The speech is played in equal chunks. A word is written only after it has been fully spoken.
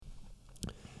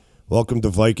Welcome to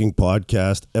Viking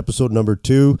Podcast, episode number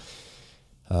 2.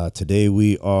 Today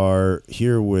we are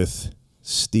here with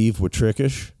Steve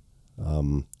Watrickish.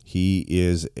 He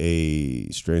is a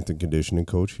strength and conditioning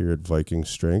coach here at Viking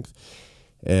Strength.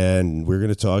 And we're going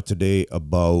to talk today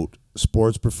about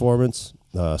sports performance,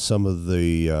 some of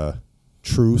the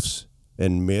truths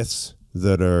and myths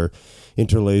that are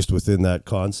interlaced within that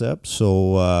concept.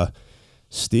 So,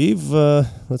 Steve,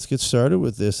 let's get started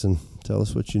with this and tell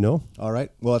us what you know. All right.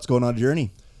 Well, let's go on a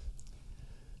journey.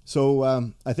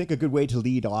 So I think a good way to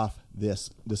lead off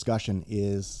this discussion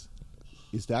is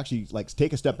to actually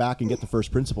take a step back and get the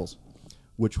first principles,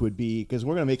 which would be, because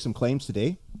we're going to make some claims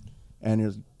today,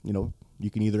 and you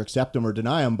can either accept them or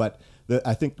deny them. But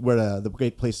I think where the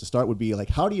great place to start would be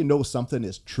how do you know something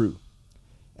is true?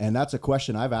 And that's a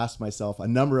question I've asked myself a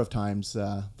number of times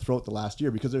throughout the last year,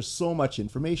 because there's so much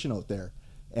information out there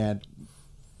and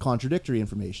contradictory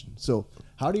information. So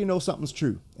how do you know something's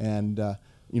true? And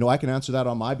I can answer that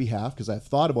on my behalf because I've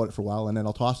thought about it for a while, and then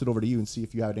I'll toss it over to you and see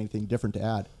if you have anything different to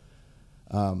add.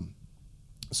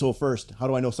 So first, how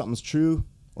do I know something's true,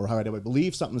 or how do I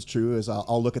believe something's true? Is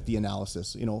I'll look at the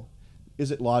analysis.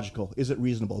 Is it logical? Is it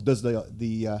reasonable? Does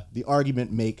the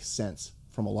argument make sense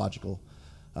from a logical,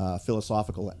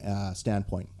 philosophical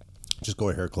standpoint? Just go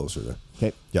a hair closer there.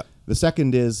 Okay. Yeah. The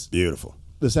second is Beautiful.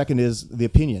 The second is the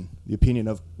opinion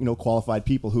of qualified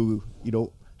people who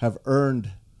have earned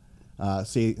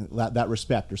say that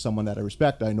respect, or someone that I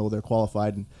respect. I know they're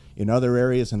qualified in other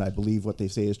areas, and I believe what they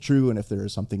say is true. And if there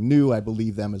is something new, I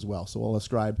believe them as well. So I'll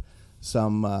ascribe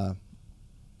some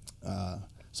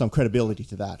credibility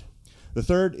to that. The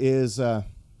third is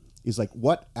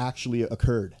what actually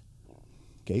occurred.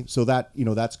 Okay, so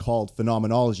that's called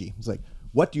phenomenology. It's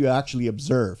what do you actually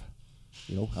observe?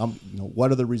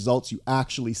 What are the results you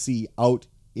actually see out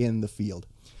in the field?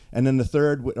 And then the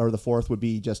third or the fourth would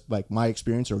be just my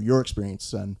experience or your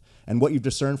experience and what you've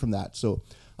discerned from that. So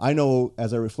I know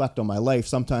as I reflect on my life,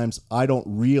 sometimes I don't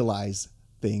realize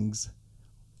things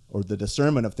or the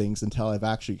discernment of things until I've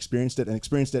actually experienced it, and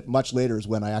experienced it much later is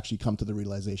when I actually come to the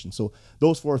realization. So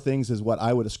those four things is what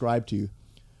I would ascribe to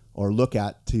or look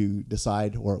at to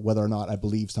decide or whether or not I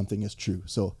believe something is true.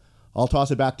 So I'll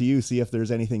toss it back to you, see if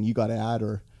there's anything you got to add,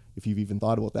 or if you've even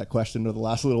thought about that question over the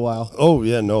last little while. Oh,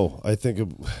 yeah, no. I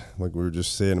think, like we were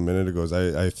just saying a minute ago,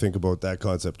 I think about that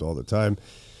concept all the time.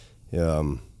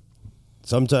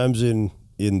 Sometimes in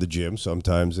the gym,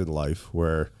 sometimes in life,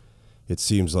 where it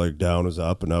seems like down is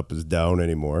up and up is down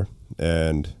anymore.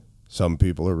 And some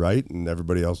people are right and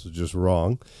everybody else is just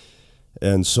wrong.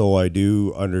 And so I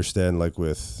do understand,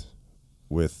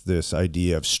 with this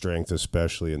idea of strength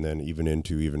especially, and then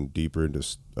even deeper into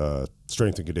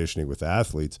strength and conditioning with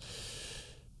athletes,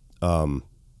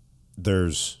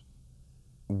 there's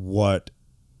what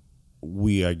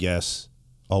we, I guess,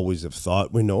 always have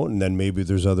thought we know, and then maybe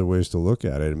there's other ways to look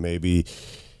at it, and maybe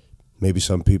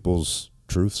some people's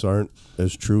truths aren't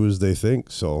as true as they think.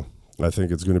 So I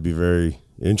think it's going to be very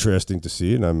interesting to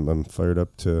see, and I'm fired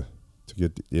up to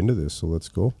get into this. So let's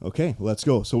go. Okay, let's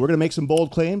go. So we're going to make some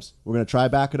bold claims. We're going to try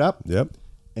back it up. Yep.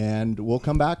 And we'll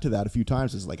come back to that a few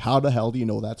times. It's how the hell do you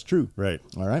know that's true? Right.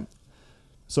 All right.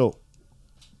 So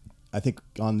I think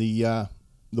on the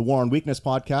War on Weakness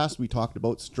podcast, we talked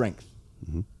about strength.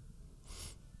 Mm-hmm.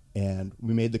 And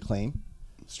we made the claim,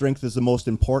 strength is the most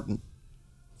important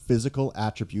physical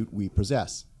attribute we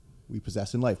possess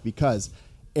in life, because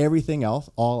everything else,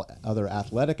 all other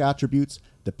athletic attributes,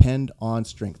 depend on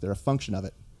strength. They're a function of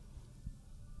it.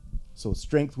 So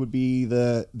strength would be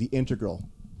the integral.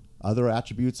 Other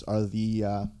attributes are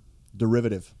the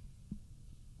derivative,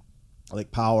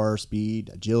 like power,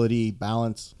 speed, agility,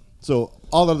 balance. So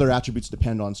all other attributes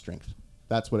depend on strength.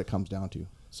 That's what it comes down to.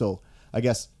 So I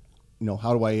guess,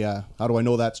 how do I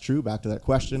know that's true? Back to that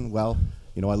question. Well,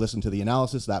 I listen to the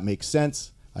analysis. That makes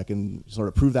sense. I can sort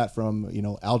of prove that from,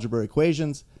 algebra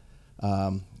equations.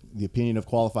 The opinion of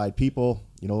qualified people,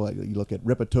 you look at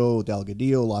Ripito,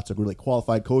 Delgadillo, lots of really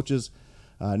qualified coaches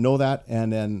know that.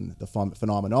 And then the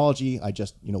phenomenology,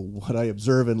 what I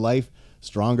observe in life,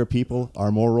 stronger people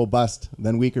are more robust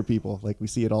than weaker people. We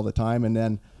see it all the time. And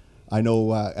then I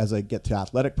know as I get to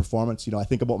athletic performance, I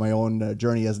think about my own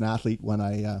journey as an athlete when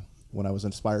I was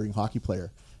an aspiring hockey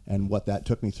player and what that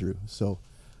took me through. So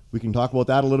we can talk about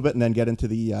that a little bit and then get into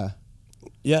the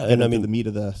the meat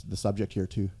of the subject here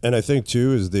too. And I think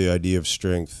too is the idea of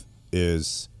strength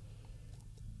is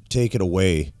take it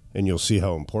away and you'll see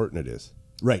how important it is.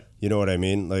 Right. You know what I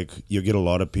mean? You get a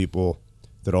lot of people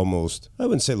that almost, I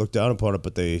wouldn't say look down upon it,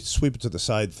 but they sweep it to the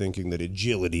side thinking that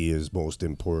agility is most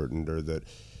important or that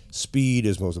speed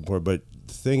is most important. But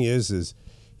the thing is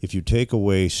if you take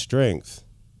away strength,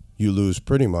 you lose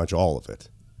pretty much all of it.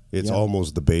 It's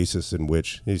almost the basis in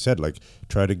which he said, like,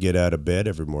 try to get out of bed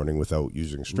every morning without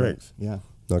using strength. Right. Yeah.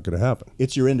 Not going to happen.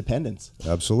 It's your independence.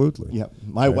 Absolutely. Yeah.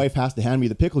 My wife has to hand me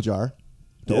the pickle jar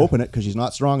to open it because she's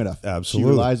not strong enough. Absolutely.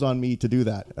 She relies on me to do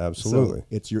that. Absolutely. So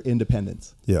it's your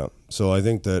independence. Yeah. So I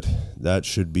think that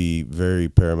should be very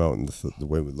paramount in the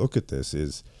way we look at this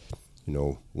is, you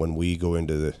know, when we go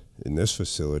into in this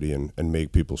facility and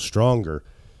make people stronger,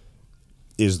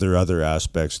 is there other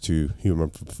aspects to human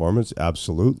performance?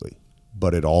 Absolutely.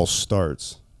 But it all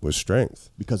starts with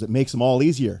strength. Because it makes them all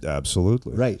easier.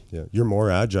 Absolutely. Right. Yeah. You're more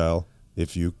agile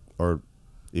if you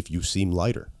seem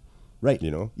lighter. Right.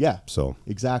 You know? Yeah. So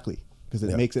exactly. Because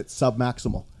it makes it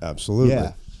sub-maximal. Absolutely.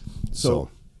 Yeah. So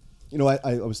you know,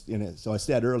 I was in it. So I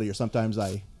said earlier, sometimes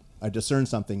I discern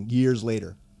something years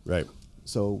later. Right.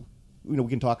 So, you know, we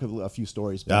can talk a few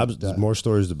stories. The more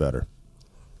stories, the better.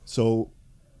 So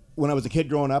when I was a kid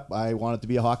growing up, I wanted to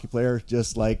be a hockey player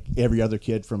just like every other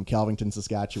kid from Calvington,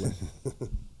 Saskatchewan.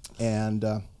 And,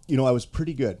 you know, I was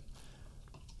pretty good.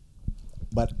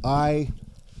 But I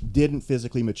didn't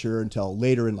physically mature until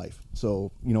later in life.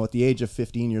 So, you know, at the age of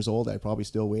 15 years old, I probably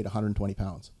still weighed 120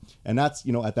 pounds. And that's,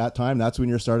 you know, at that time, that's when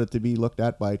you're started to be looked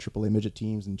at by AAA midget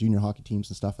teams and junior hockey teams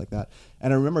and stuff like that.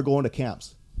 And I remember going to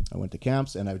camps. I went to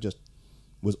camps and I just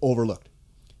was overlooked.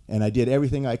 And I did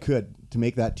everything I could to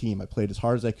make that team. I played as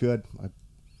hard as I could.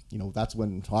 You know, that's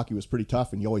when hockey was pretty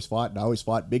tough and you always fought. And I always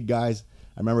fought big guys.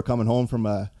 I remember coming home from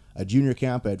a junior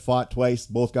camp. I had fought twice.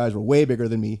 Both guys were way bigger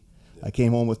than me. I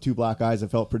came home with 2 black eyes. I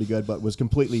felt pretty good, but was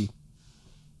completely,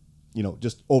 you know,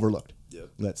 just overlooked,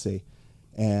 let's say.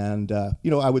 And, you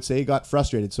know, I would say got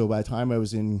frustrated. So by the time I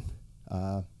was in,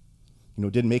 you know,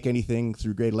 didn't make anything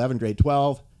through grade 11, grade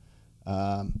 12,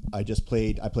 I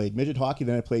played midget hockey,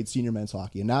 then I played senior men's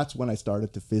hockey. And that's when I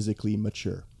started to physically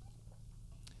mature.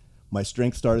 My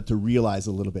strength started to realize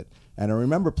a little bit. And I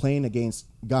remember playing against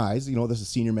guys, you know, this is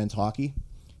senior men's hockey.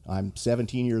 I'm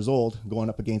 17 years old, going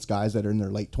up against guys that are in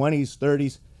their late 20s,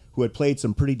 30s, who had played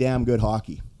some pretty damn good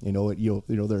hockey. You know,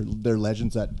 they're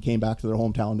legends that came back to their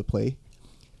hometown to play.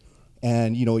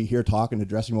 And, you know, you hear talking to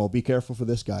dressing room, well, be careful for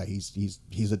this guy.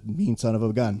 He's a mean son of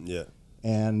a gun. Yeah.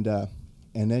 And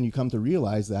then you come to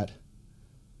realize that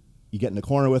you get in the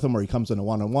corner with him or he comes in a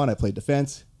one-on-one. I played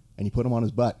defense, and you put him on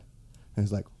his butt. And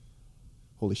he's like,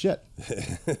 holy shit.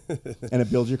 And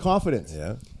it builds your confidence.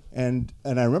 Yeah. And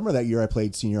I remember that year I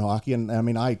played senior hockey, and I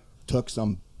mean, I took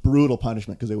some brutal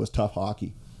punishment because it was tough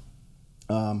hockey.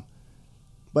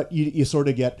 But you sort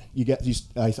of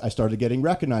I started getting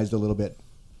recognized a little bit.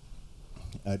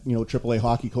 You know, AAA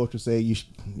hockey coach would say, you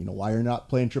know, why you're not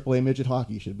playing AAA midget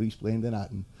hockey? You should at least play in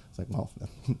that. And it's like, well,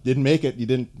 didn't make it. You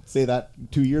didn't say that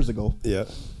 2 years ago. Yeah.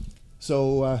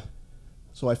 So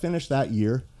I finished that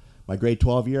year. My grade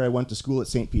 12 year, I went to school at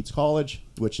St. Pete's College,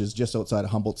 which is just outside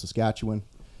of Humboldt, Saskatchewan.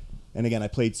 And again, I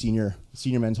played senior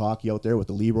men's hockey out there with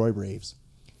the Leroy Braves.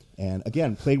 And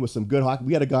again, played with some good hockey.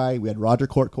 We had Roger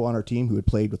Kortko on our team who had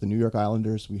played with the New York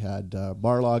Islanders. We had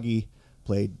Barloggy,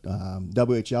 played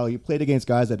WHL. You played against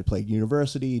guys that had played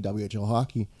university, WHL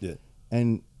hockey. Yeah.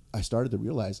 And I started to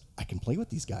realize I can play with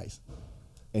these guys.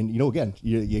 And, you know, again,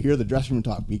 you hear the dressing room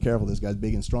talk, be careful, this guy's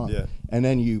big and strong. Yeah. And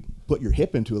then you put your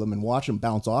hip into them and watch them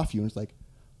bounce off you, and it's like,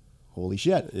 holy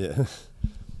shit. Yeah.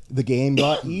 The game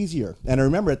got easier. And I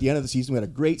remember at the end of the season, we had a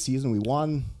great season. We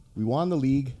won the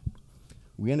league.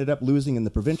 We ended up losing in the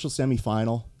provincial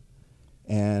semifinal.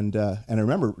 And I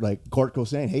remember, like, Kortko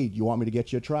saying, hey, do you want me to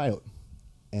get you a tryout?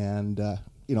 And,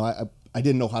 you know, I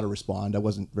didn't know how to respond. I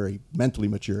wasn't very mentally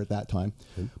mature at that time.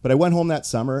 Mm-hmm. But I went home that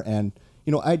summer, and,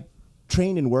 you know, I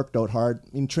trained and worked out hard.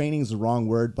 I mean, training is the wrong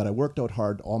word, but I worked out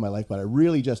hard all my life. But I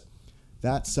really just,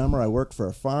 that summer I worked for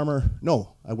a farmer.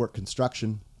 No, I worked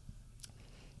construction.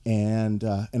 And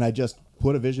I just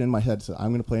put a vision in my head. So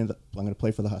I'm going to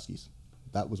play for the Huskies.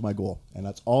 That was my goal, and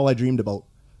that's all I dreamed about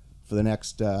for the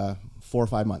next 4 or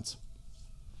 5 months.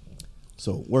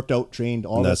 So worked out, trained,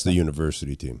 all. And that's the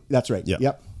university team. That's right. Yeah.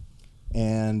 Yep.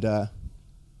 And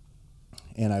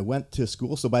I went to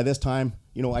school. So by this time,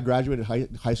 you know, I graduated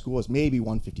high school as maybe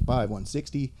 155,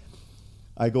 160.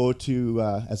 I go to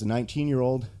as a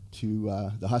 19-year-old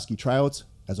to the Husky tryouts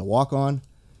as a walk-on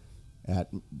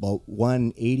at about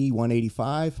 180,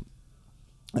 185,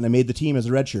 and I made the team as a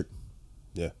redshirt.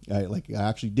 Yeah. I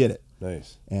actually did it.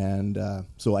 Nice. And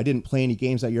so I didn't play any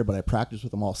games that year, but I practiced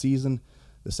with them all season.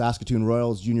 The Saskatoon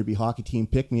Royals junior B hockey team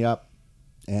picked me up,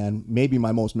 and maybe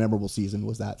my most memorable season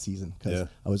was that season because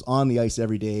I was on the ice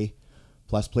every day,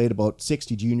 plus played about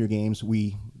 60 junior games.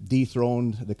 We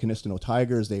dethroned the Canistino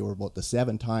Tigers. They were about the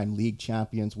 7-time league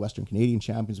champions, Western Canadian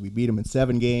champions. We beat them in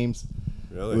 7 games.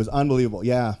 Really? It was unbelievable.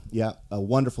 Yeah, yeah. A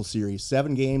wonderful series.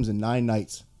 7 games and 9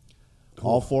 nights.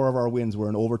 All 4 of our wins were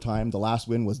in overtime. The last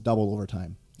win was double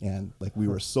overtime. And like we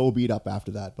were so beat up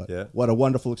after that. But what a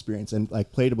wonderful experience. And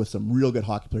like played with some real good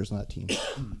hockey players on that team.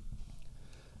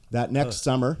 That next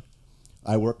summer,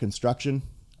 I worked construction.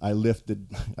 I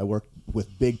worked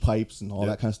with big pipes and all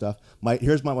that kind of stuff.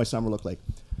 Here's what my summer looked like.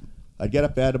 I'd get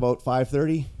up at about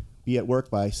 5:30, be at work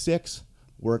by 6,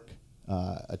 work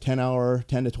a 10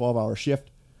 to 12 hour shift.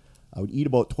 I would eat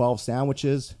about 12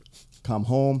 sandwiches, come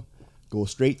home, go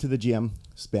straight to the gym,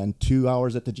 spend 2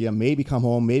 hours at the gym, maybe come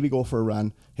home, maybe go for a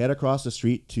run, head across the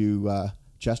street to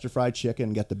Chester Fried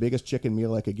Chicken, get the biggest chicken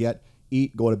meal I could get,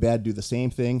 eat, go to bed, do the same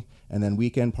thing, and then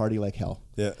weekend party like hell.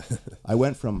 Yeah. I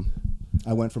went from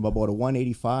about a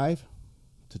 185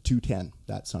 to 210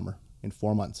 that summer in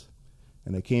 4 months.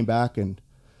 And I came back and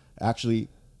actually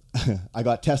I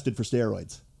got tested for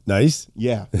steroids. Nice.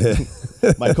 Yeah.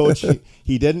 My coach,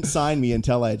 he didn't sign me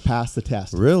until I had passed the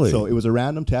test. Really? So it was a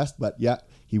random test, but yeah,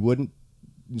 he wouldn't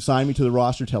sign me to the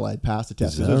roster till I had passed the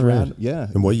test. Is It was that right? random. Yeah.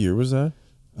 And what year was that?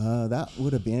 That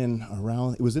would have been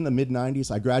around, it was in the mid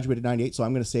 90s. I graduated 98, so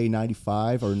I'm going to say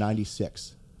 95 or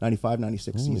 96. 95,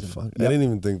 96 Holy season. fuck. Yep. I didn't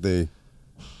even think they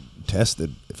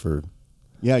tested for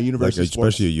Yeah, university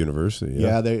sports. especially a university.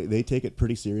 Yeah, they take it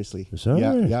pretty seriously. Is that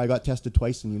Yeah, right? yeah, I got tested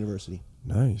twice in university.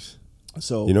 Nice.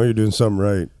 So You know you're doing something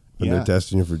right when Yeah. they're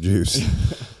testing you for juice.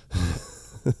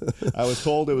 I was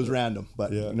told it was random,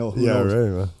 but who knows?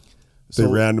 right. Well, they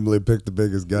So- randomly picked the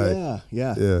biggest guy.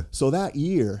 Yeah. So that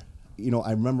year,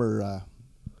 I remember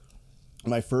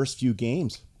my first few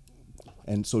games.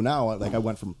 And so now, like I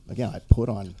went from, again, I put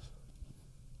on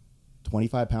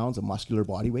 25 pounds of muscular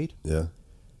body weight. Yeah.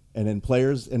 And then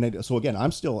players, so again,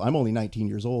 I'm only 19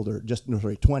 years old, or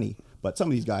 20, but some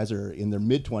of these guys are in their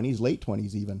mid 20s, late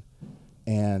 20s even.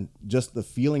 And just the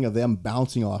feeling of them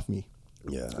bouncing off me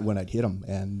when I'd hit them.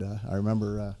 And I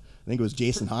remember, I think it was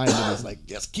Jason Hine, and he was like,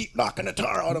 just keep knocking the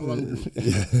tar out of them.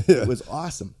 It was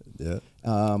awesome. Yeah.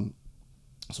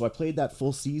 So I played that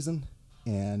full season,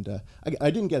 and I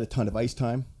didn't get a ton of ice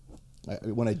time.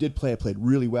 When I did play, I played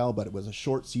really well, but it was a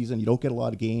short season. You don't get a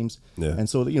lot of games. Yeah. And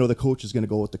so, the coach is going to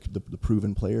go with the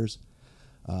proven players.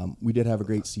 We did have a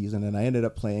great season, and I ended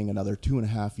up playing another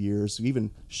 2.5 years. We even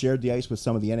shared the ice with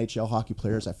some of the NHL hockey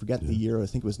players. I forget the year. I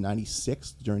think it was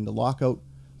 96 during the lockout.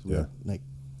 Yeah. Like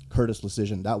Curtis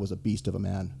Lecision, that was a beast of a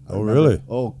man. I Oh, remember. really?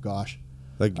 Oh, gosh.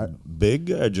 Like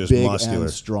big or just Big muscular?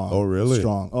 and strong. Oh, really?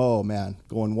 Strong. Oh, man.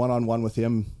 Going one-on-one with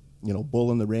him,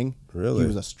 bull in the ring. Really? He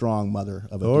was a strong mother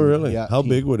of a Oh, dude. really? Yeah, How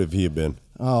big would have he been?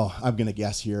 Oh, I'm going to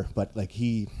guess here, but like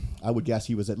I would guess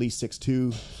he was at least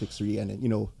 6'2", 6'3",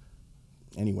 and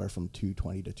anywhere from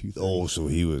 220 to 230. Oh, so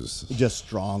he was. Just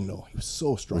strong, though. He was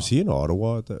so strong. Was he in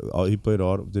Ottawa? He played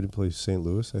Ottawa. Did he play St.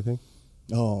 Louis, I think?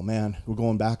 Oh, man. We're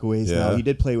going back a ways Yeah. now. He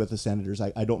did play with the Senators.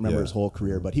 I don't remember Yeah. his whole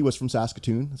career, but he was from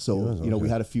Saskatoon. So, was, okay. we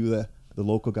had a few of the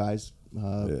local guys.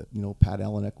 Pat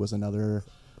Elenick was another.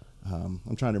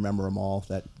 I'm trying to remember them all.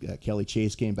 That Kelly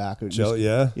Chase came back.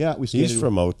 Yeah. Yeah, we skated He's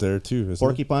from out there, too, isn't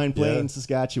Porcupine he? Plains,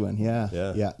 Saskatchewan.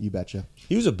 Yeah. Yeah, you betcha.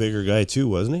 He was a bigger guy, too,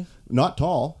 wasn't he? Not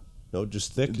tall, No,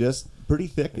 just thick? just pretty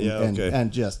thick. Yeah, okay.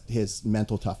 And just his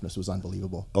mental toughness was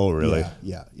unbelievable. Oh, really?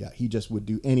 Yeah. He just would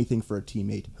do anything for a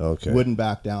teammate. Okay. Wouldn't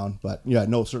back down. But,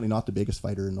 no, certainly not the biggest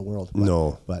fighter in the world. But,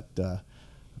 No. But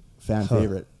fan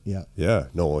favorite. Yeah. Yeah.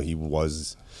 No, he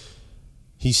was.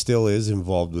 He still is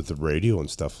involved with the radio and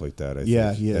stuff like that, I think.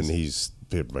 Yeah, he is.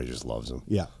 And everybody just loves him.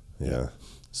 Yeah. Yeah.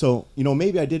 So,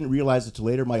 maybe I didn't realize it till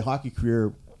later. My hockey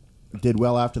career did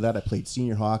well after that. I played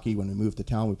senior hockey. When we moved to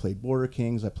town, we played Border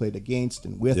Kings. I played against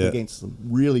some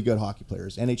really good hockey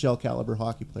players, NHL caliber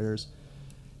hockey players.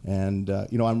 And,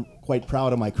 I'm quite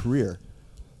proud of my career.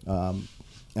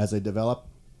 As I developed,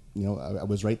 I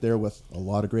was right there with a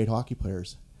lot of great hockey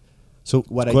players. So,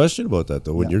 question about that,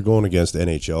 though. When you're going against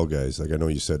NHL guys, like I know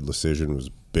you said Lecision was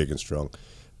big and strong,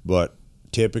 but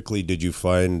typically did you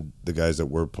find the guys that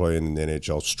were playing in the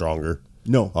NHL stronger?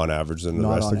 No. On average than the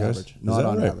Not rest on of the guys? average. Not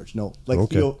on average. No. Like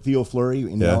Okay. Theo Fleury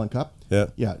in the Yeah. Allen Cup. Yeah.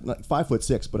 Yeah. Like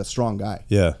 5'6", but a strong guy.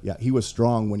 Yeah. Yeah. He was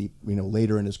strong when he,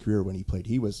 later in his career when he played.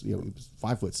 He was, he was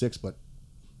 5'6", but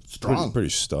strong. Pretty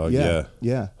stug, yeah.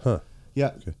 Yeah. Huh. Yeah.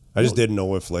 Okay. I just didn't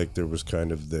know if like there was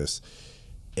kind of this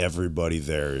everybody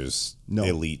there is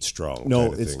elite strong. No,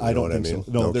 kind of it's thing, I don't think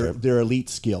so. No, Okay. they're elite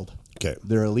skilled. Okay.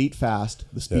 They're elite fast.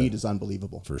 The speed is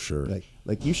unbelievable. For sure.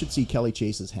 Like you should see Kelly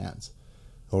Chase's hands.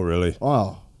 Oh, really?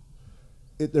 Oh,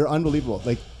 they're unbelievable.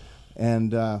 Like,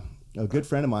 and a good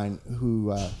friend of mine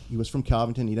who he was from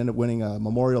Calvinton. He'd ended up winning a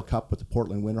Memorial Cup with the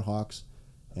Portland Winterhawks,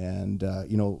 and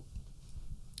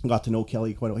got to know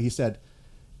Kelly quite well. He said,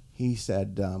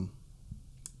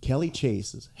 Kelly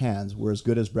Chase's hands were as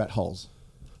good as Brett Hull's,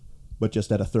 but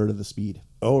just at a third of the speed.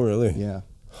 Oh, really? Yeah.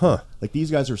 Huh. Like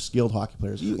these guys are skilled hockey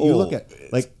players. You Oh, look at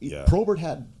like yeah.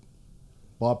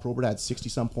 Bob Probert had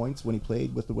 60-some points when he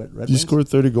played with the Red Wings. He scored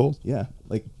 30 goals. Yeah,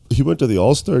 like He went to the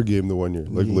All-Star game the one year,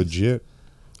 like Jeez. legit.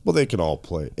 Well, they can all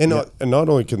play, and Yeah. not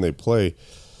only can they play,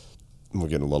 we're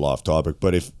getting a little off topic,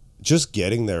 but if just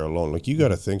getting there alone, like you got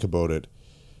to think about it.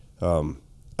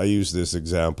 I use this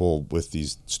example with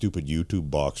these stupid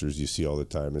YouTube boxers you see all the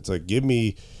time. It's like, give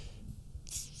me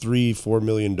 $3-4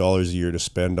 million a year to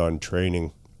spend on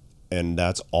training, and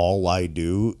that's all I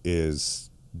do is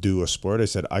do a sport. I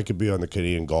said I could be on the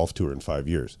Canadian Golf Tour in 5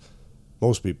 years.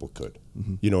 Most people could.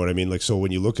 Mm-hmm. You know what I mean? Like, so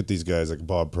when you look at these guys like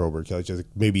Bob Probert, Kelly Chase,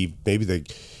 maybe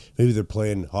they're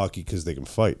playing hockey because they can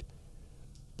fight,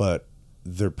 but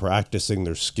they're practicing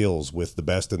their skills with the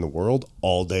best in the world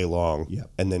all day long, Yep.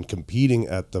 and then competing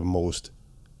at the most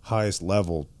highest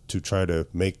level to try to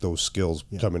make those skills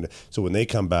come into. So when they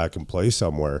come back and play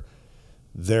somewhere,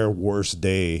 their worst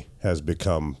day has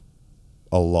become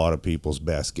a lot of people's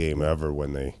best game ever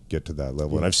when they get to that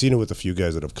level. And I've seen it with a few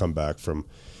guys that have come back from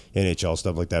NHL,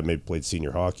 stuff like that, maybe played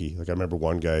senior hockey. Like I remember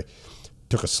one guy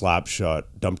took a slap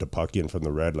shot, dumped a puck in from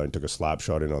the red line, took a slap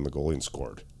shot in on the goalie and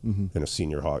scored in a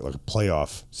senior hockey, like a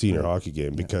playoff senior hockey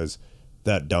game, because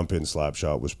that dump in slap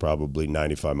shot was probably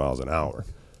 95 miles an hour.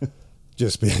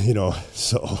 Just being,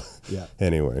 so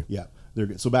anyway. Yeah, they're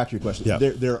good. So back to your question. Yeah.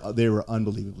 They were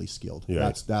unbelievably skilled.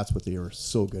 Yeah. That's what they were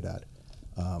so good at,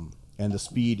 and the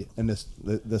speed and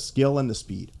the skill and the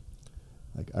speed.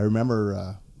 Like I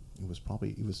remember, it was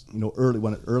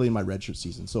early in my redshirt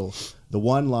season. So the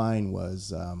one line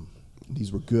was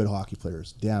these were good hockey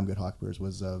players, damn good hockey players.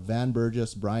 Was Van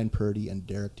Burgess, Brian Purdy, and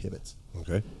Derek Tibbetts.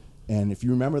 Okay. And if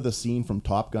you remember the scene from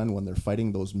Top Gun when they're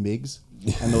fighting those MiGs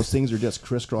and those things are just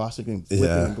crisscrossing and flipping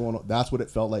and going, that's what it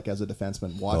felt like as a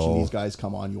defenseman watching these guys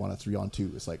come on you on a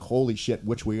 3-on-2. It's like, holy shit,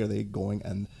 which way are they going?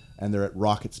 And they're at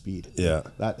rocket speed. Yeah.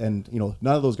 None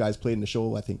of those guys played in the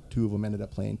show. I think 2 of them ended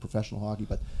up playing professional hockey,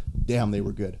 but damn, they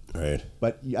were good. Right.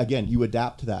 But again, you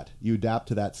adapt to that. You adapt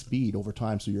to that speed over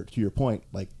time. So to your point,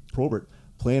 like Probert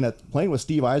playing with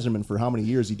Steve Yzerman for how many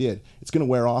years he did, it's going to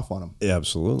wear off on him. Yeah,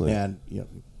 absolutely. And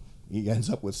he ends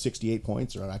up with 68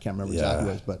 points, or I can't remember exactly what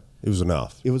it was, but it was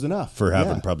enough. It was enough for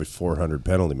having probably 400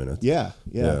 penalty minutes. Yeah.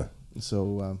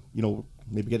 So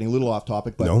maybe getting a little off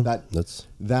topic, but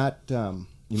that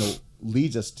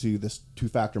leads us to this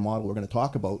 2-factor model we're going to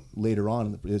talk about later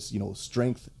on. Is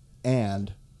strength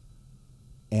and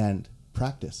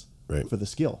practice for the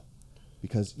skill,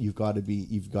 because you've got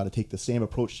to take the same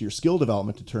approach to your skill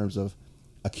development in terms of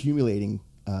accumulating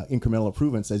incremental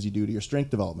improvements as you do to your strength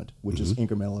development, which is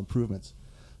incremental improvements.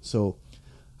 So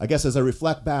I guess as I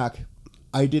reflect back,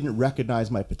 I didn't recognize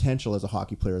my potential as a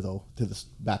hockey player, though,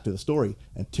 back to the story,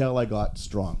 until I got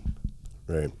strong.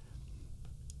 Right.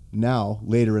 Now,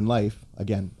 later in life,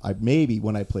 again,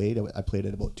 when I played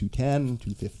at about 210,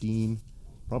 215,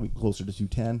 probably closer to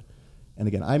 210. And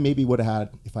again, I maybe would have had,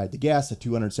 if I had to guess, a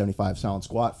 275-pound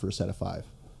squat for a set of 5.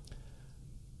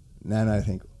 And then I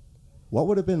think, what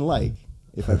would it have been like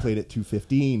if I played at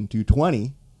 215,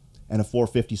 220, and a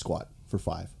 450 squat for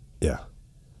 5? Yeah.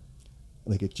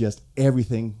 Like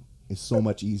everything is so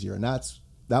much easier. And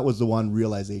that was the one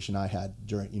realization I had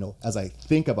during, as I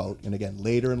think about, and again,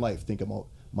 later in life, think about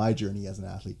my journey as an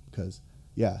athlete. Because,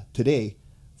 today,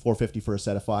 450 for a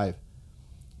set of 5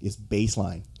 is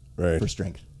baseline for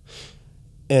strength.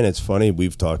 And it's funny,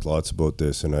 we've talked lots about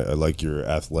this, and I like your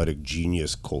athletic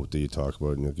genius quote that you talk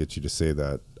about, and I'll get you to say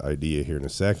that idea here in a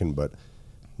second. But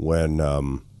when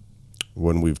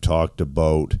we've talked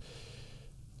about,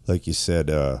 like you said,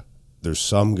 there's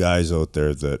some guys out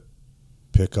there that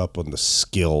pick up on the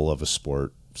skill of a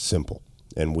sport simple.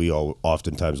 And we all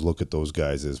oftentimes look at those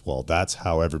guys as, well, that's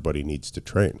how everybody needs to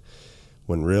train.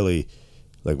 When really,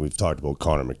 like we've talked about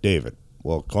Connor McDavid.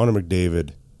 Well, Connor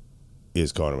McDavid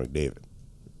is Connor McDavid.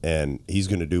 And he's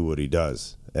going to do what he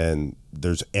does. And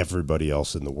there's everybody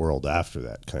else in the world after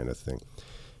that kind of thing.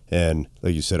 And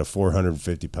like you said, a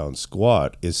 450-pound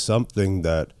squat is something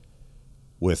that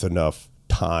with enough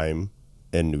time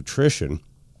and nutrition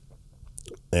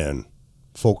and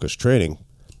focused training,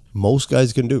 most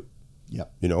guys can do.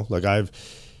 Yep.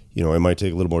 It might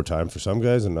take a little more time for some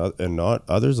guys and not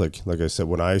others. Like I said,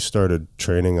 when I started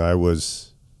training,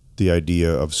 the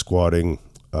idea of squatting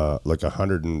like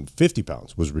 150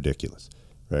 pounds was ridiculous,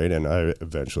 right? And I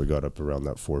eventually got up around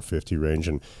that 450 range,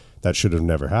 and that should have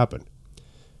never happened.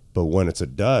 But when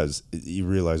it does, you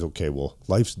realize, okay, well,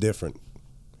 life's different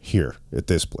here at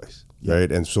this place,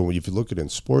 right? And so if you look at it in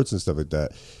sports and stuff like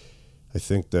that, I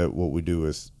think that what we do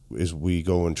with is we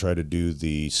go and try to do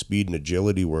the speed and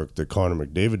agility work that Connor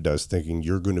McDavid does, thinking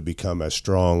you're going to become as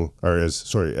strong or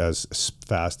as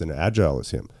fast and agile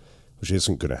as him, which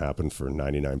isn't going to happen for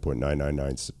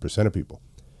 99.999% of people.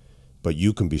 But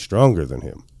you can be stronger than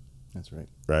him. That's right.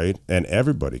 Right? And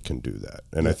everybody can do that.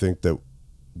 And I think that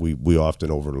we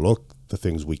often overlook the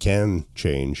things we can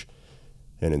change,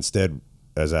 and instead,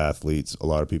 as athletes, a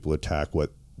lot of people attack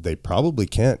what they probably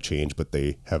can't change, but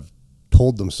they have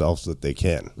told themselves that they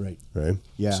can. Right. Right?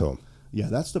 Yeah. So, yeah,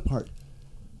 that's the part.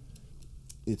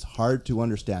 It's hard to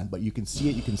understand, but you can see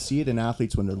it. You can see it in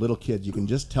athletes when they're little kids. You can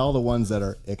just tell the ones that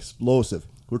are explosive.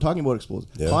 We're talking about explosive.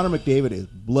 Yeah. Connor McDavid is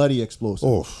bloody explosive.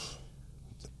 oh.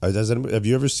 Have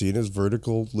you ever seen his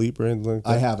vertical leap or anything like that?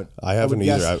 I haven't. I haven't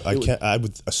either. guess I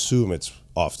would assume it's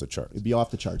off the charts. It'd be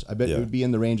off the charts. I bet Yeah. it would be in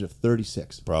the range of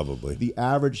 36. Probably. The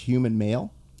average human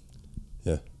male,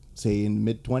 Yeah. say in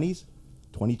mid-20s,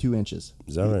 22 inches.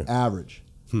 Is that right? Average.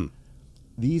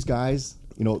 These guys,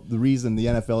 the reason the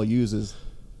NFL uses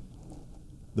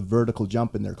the vertical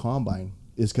jump in their combine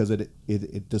is because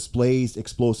it displays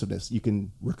explosiveness. You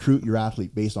can recruit your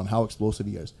athlete based on how explosive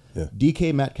he is. Yeah.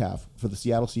 DK Metcalf for the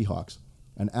Seattle Seahawks,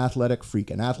 an athletic freak,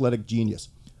 an athletic genius,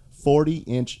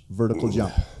 40-inch vertical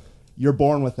jump. You're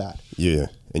born with that. Yeah.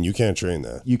 And you can't train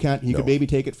that. You can't. You No. could maybe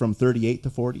take it from 38 to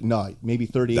 40. No, maybe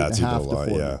 38 That's and a half even to a lot,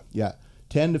 40. yeah. Yeah.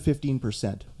 10 to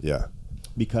 15%, Yeah.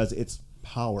 because it's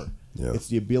power. Yeah. It's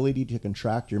the ability to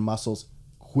contract your muscles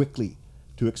quickly,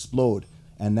 to explode.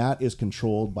 And that is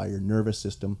controlled by your nervous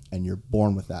system, and you're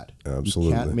born with that.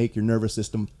 Absolutely. You can't make your nervous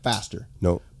system faster.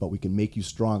 No. But we can make you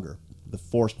stronger. The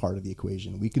force part of the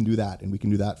equation. We can do that, and we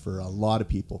can do that for a lot of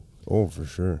people. Oh, for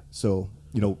sure. So,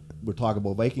 we're talking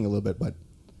about Viking a little bit, but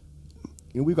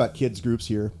we've got kids groups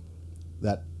here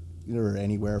that are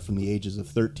anywhere from the ages of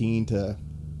 13 to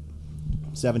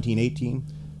 17, 18.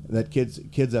 That kids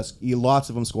that's lots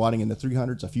of them squatting in the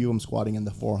 300s, a few of them squatting in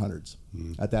the 400s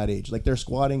at that age. Like, they're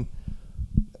squatting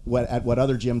at what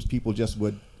other gyms people just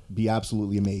would be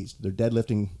absolutely amazed. They're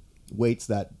deadlifting weights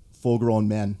that full-grown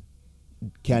men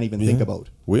can't even think about.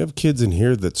 We have kids in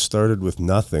here that started with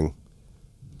nothing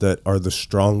that are the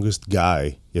strongest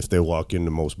guy if they walk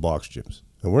into most box gyms.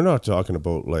 And we're not talking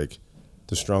about like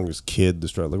the strongest kid,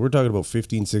 we're talking about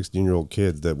 15, 16-year-old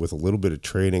kids that with a little bit of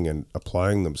training and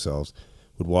applying themselves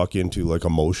would walk into like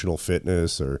Emotional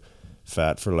Fitness or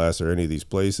Fat for Less or any of these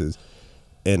places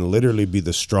and literally be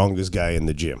the strongest guy in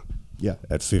the gym. Yeah.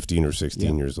 At 15 or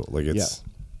 16 years old. Like it's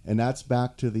And that's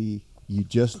back to you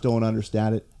just don't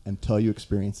understand it until you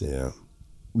experience it. Yeah.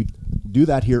 We do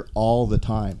that here all the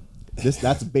time.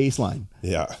 That's baseline.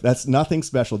 Yeah. That's nothing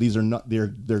special. These are not they're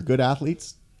good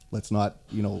athletes. Let's not,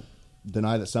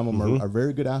 deny that some of them are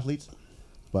very good athletes.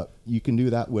 But you can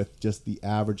do that with just the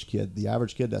average kid. The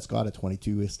average kid that's got a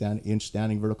 22-inch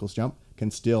standing vertical jump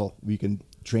we can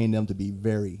train them to be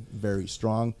very, very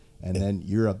strong, and then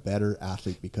you're a better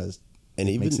athlete because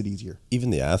it makes it easier.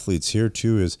 Even the athletes here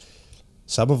too is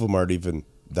some of them aren't even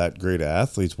that great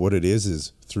athletes. What it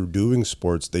is through doing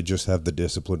sports, they just have the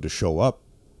discipline to show up.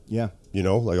 Yeah.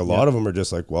 Like a lot of them are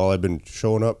just like, well, I've been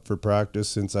showing up for practice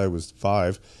since I was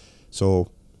 5.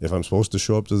 So if I'm supposed to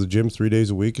show up to the gym 3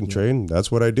 days a week and train, that's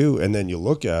what I do. And then you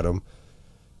look at them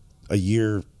a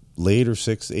year later,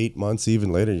 6, 8 months,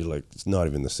 even later, you're like, it's not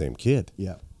even the same kid.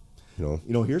 Yeah.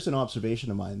 Here's an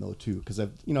observation of mine though too, because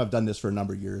I've done this for a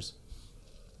number of years.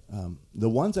 The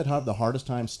ones that have the hardest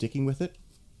time sticking with it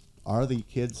are the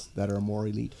kids that are more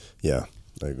elite. Yeah,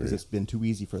 I agree. Because it's been too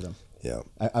easy for them. Yeah.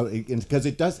 Because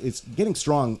it's getting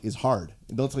strong is hard.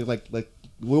 Don't like we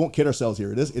won't kid ourselves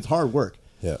here. It's hard work.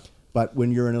 Yeah. But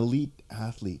when you're an elite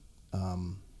athlete,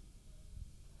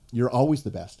 you're always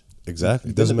the best. Exactly.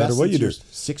 It doesn't matter what you do.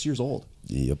 6 years old.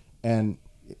 Yep. And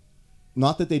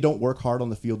not that they don't work hard on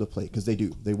the field of play, because they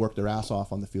do. They work their ass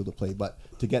off on the field of play. But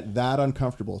to get that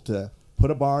uncomfortable, to put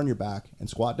a bar on your back and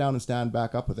squat down and stand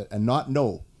back up with it and not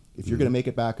know if you're going to make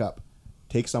it back up,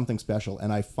 take something special.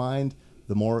 And I find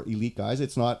the more elite guys,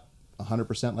 it's not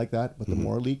 100% like that, but the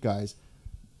more elite guys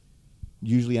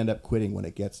usually end up quitting when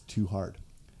it gets too hard.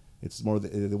 It's more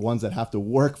the ones that have to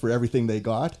work for everything they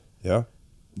got. Yeah.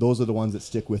 Those are the ones that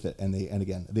stick with it, and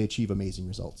they achieve amazing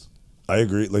results. I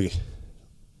agree. Like,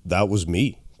 that was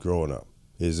me growing up.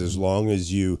 Is as long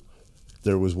as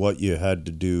there was what you had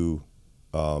to do.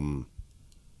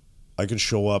 I could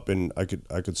show up and I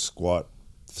could squat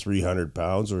 300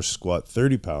 pounds or squat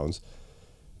 30 pounds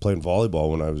playing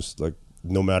volleyball when I was like,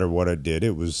 no matter what I did, I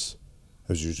was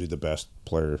usually the best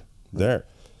player there.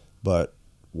 But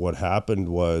what happened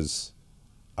was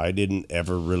I didn't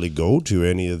ever really go to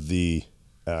any of the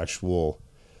actual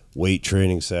weight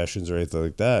training sessions or anything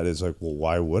like that. It's like, well,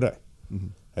 why would I?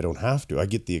 I don't have to. I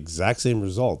get the exact same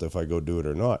result if I go do it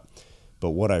or not.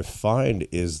 But what I find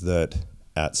is that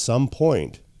at some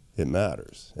point it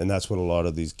matters. And that's what a lot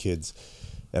of these kids,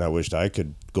 and I wished I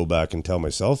could go back and tell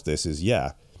myself this, is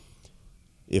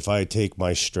if I take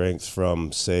my strength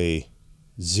from, say,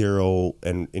 0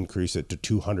 and increase it to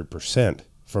 200%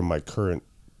 from my current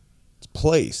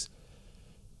place,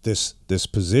 this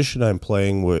position I'm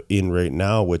playing in right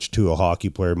now, which to a hockey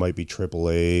player might be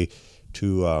AAA,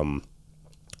 to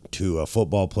a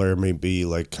football player may be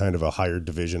like kind of a higher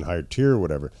division, higher tier or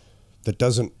whatever, that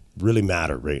doesn't really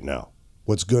matter right now.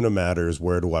 What's going to matter is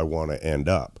where do I want to end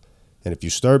up? And if you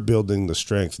start building the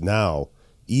strength now,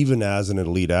 even as an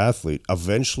elite athlete,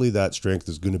 eventually that strength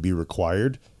is going to be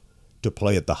required to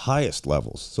play at the highest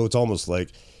levels. So it's almost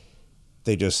like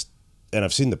they just, and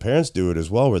I've seen the parents do it as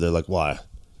well, where they're like, why?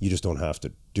 You just don't have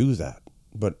to do that.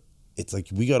 But it's like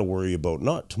we got to worry about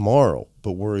not tomorrow,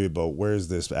 but worry about where's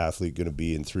this athlete going to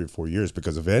be in 3 or 4 years,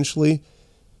 because eventually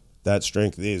that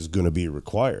strength is going to be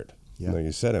required. Yeah. Like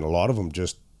you said, and a lot of them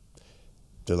just,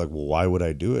 they're like, well, why would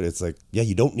I do it? It's like, yeah,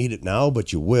 you don't need it now,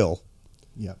 but you will.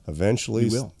 Yeah. Eventually,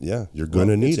 you will. Yeah, you're going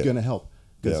to need it. It's going to help.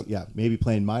 Because, maybe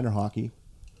playing minor hockey,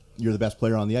 you're the best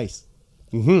player on the ice.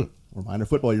 Mm-hmm. Or minor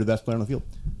football, you're the best player on the field.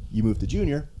 You move to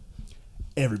junior,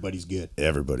 everybody's good.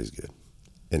 Everybody's good.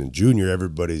 And in junior,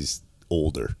 everybody's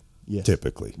older,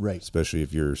 typically. Right. Especially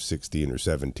if you're 16 or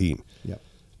 17. Yeah.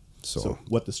 So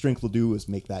what the strength will do is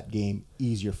make that game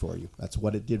easier for you. That's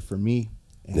what it did for me.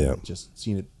 And I've just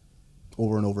seen it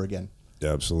over and over again.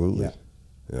 Absolutely.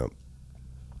 Yeah.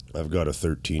 I've got a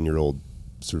 13-year-old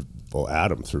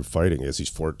Adam through fighting. I guess he's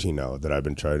 14 now, that I've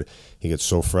been trying to, he gets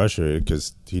so frustrated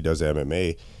because he does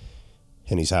MMA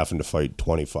and he's having to fight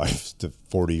 25 to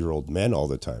 40-year-old men all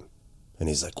the time. And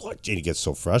he's like, what? And he gets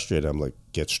so frustrated. I'm like,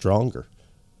 get stronger.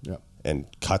 Yeah. And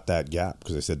cut that gap.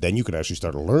 Because I said, then you can actually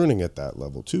start learning at that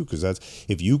level too. Because that's,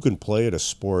 if you can play at a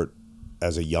sport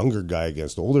as a younger guy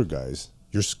against older guys,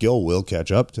 your skill will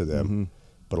catch up to them. Mm-hmm.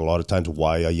 But a lot of times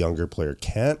why a younger player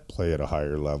can't play at a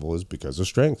higher level is because of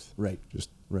strength. Right. Just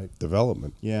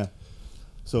development. Yeah.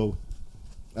 So,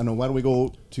 I don't know, why don't we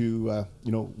go to,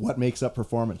 what makes up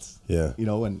performance? Yeah.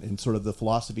 And sort of the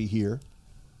philosophy here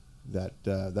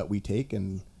that we take,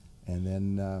 and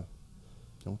then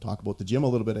talk about the gym a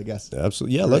little bit, I guess.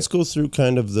 Absolutely. Yeah, let's go through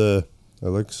kind of I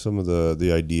like some of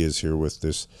the ideas here with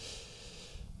this,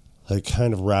 like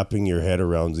kind of wrapping your head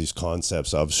around these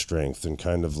concepts of strength and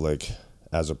kind of like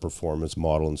as a performance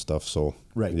model and stuff. So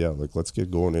let's get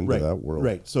going into that world.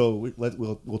 Right. So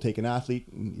we'll take an athlete,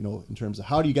 in terms of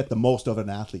how do you get the most out of an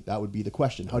athlete? That would be the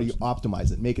question. How do you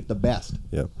optimize it, make it the best?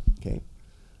 Yeah. Okay.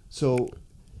 So,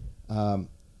 and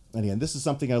again, this is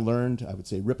something I learned. I would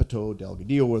say Ripito,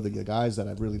 Delgadillo were the guys that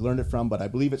I've really learned it from, but I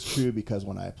believe it's true because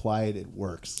when I apply it, it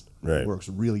works. Right. It works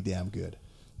really damn good.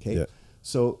 Okay. Yeah.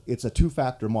 So it's a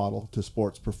 2-factor model to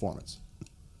sports performance: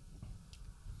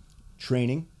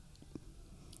 training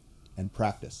and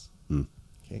practice.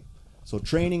 Okay. So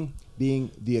training being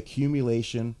the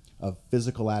accumulation of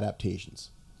physical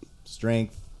adaptations,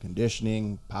 strength,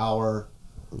 conditioning, power,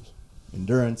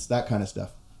 endurance, that kind of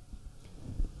stuff.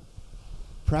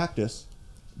 Practice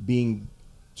being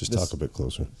talk a bit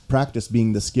closer. Practice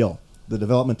being the skill, the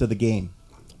development of the game.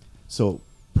 So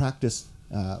practice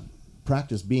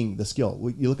being the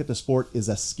skill. You look at the sport as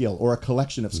a skill, or a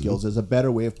collection of skills is a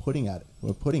better way of putting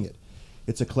it.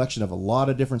 It's a collection of a lot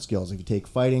of different skills. If you take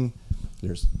fighting,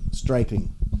 there's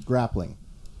striking, grappling,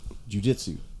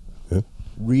 jiu-jitsu,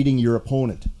 reading your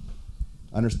opponent,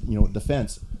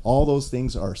 defense. All those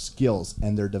things are skills,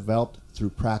 and they're developed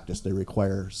through practice. They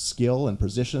require skill and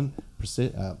precision.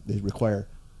 They require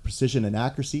precision and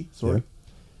accuracy.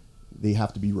 They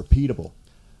have to be repeatable.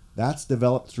 That's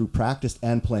developed through practice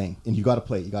and playing. And you got to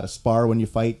play. You got to spar when you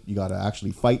fight. You got to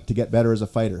actually fight to get better as a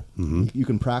fighter. Mm-hmm. You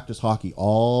can practice hockey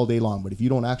all day long, but if you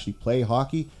don't actually play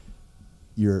hockey,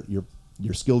 your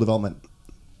skill development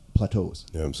plateaus.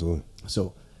 Yeah, absolutely.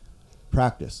 So,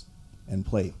 practice and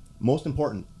play. Most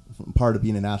important part of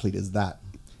being an athlete is that,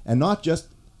 and not just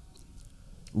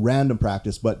random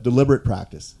practice, but deliberate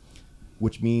practice,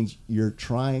 which means you're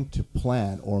trying to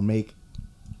plan or make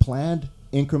planned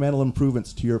incremental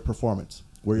improvements to your performance,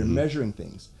 where you're measuring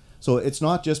things. So it's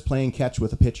not just playing catch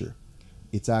with a pitcher.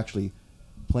 It's actually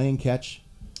playing catch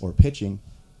or pitching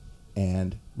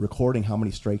and recording how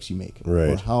many strikes you make,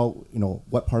 or how,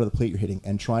 what part of the plate you're hitting,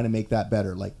 and trying to make that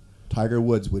better. Like Tiger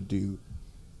Woods would do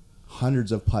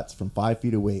hundreds of putts from 5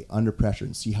 feet away under pressure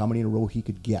and see how many in a row he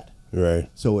could get. Right.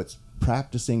 So it's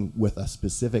practicing with a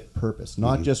specific purpose,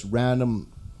 not just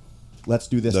random. Let's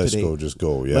do this today. Let's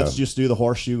go. Yeah. Let's just do the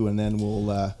horseshoe and then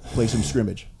we'll play some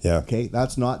scrimmage. Yeah. Okay.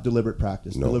 That's not deliberate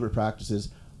practice. No. Deliberate practice is,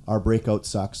 our breakout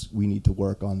sucks. We need to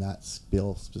work on that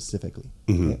skill specifically.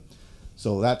 Okay?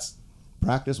 So that's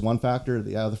practice, one factor.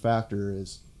 The other factor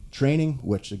is training,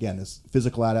 which again is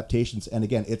physical adaptations. And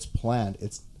again, it's planned.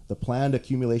 It's the planned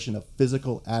accumulation of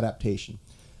physical adaptation,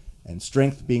 and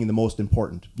strength being the most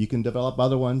important. You can develop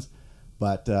other ones,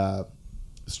 but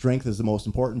strength is the most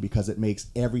important because it makes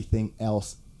everything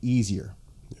else easier.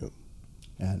 Yep.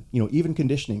 And even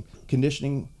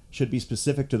conditioning should be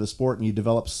specific to the sport, and you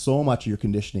develop so much of your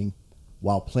conditioning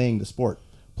while playing the sport.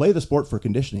 Play the sport for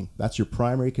conditioning. That's your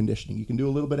primary conditioning. You can do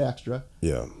a little bit extra.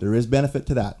 Yeah. There is benefit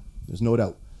to that. There's no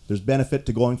doubt. There's benefit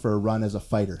to going for a run as a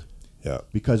fighter. Yeah.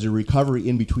 Because your recovery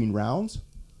in between rounds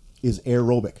is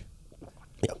aerobic.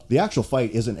 Yeah. The actual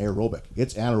fight isn't aerobic.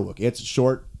 It's anaerobic. It's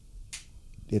short.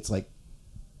 It's like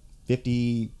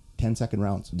 50 10-second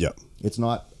rounds. Yeah. It's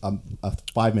not a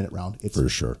 5-minute round. It's For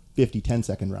sure. 50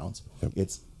 10-second rounds. Yep.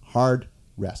 It's hard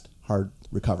rest, hard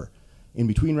recover. In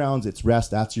between rounds, it's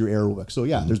rest. That's your aerobic. So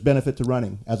yeah, there's benefit to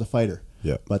running as a fighter.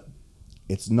 Yeah. But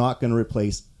it's not going to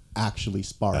replace actually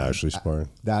sparring.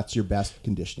 That's your best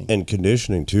conditioning. And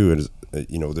conditioning too, is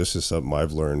this is something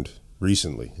I've learned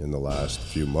recently in the last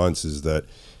few months, is that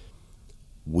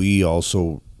we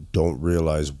also don't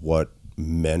realize what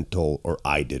mental, or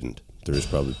I didn't. There's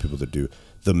probably people that do.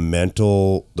 The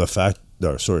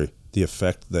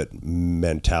effect that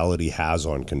mentality has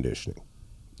on conditioning.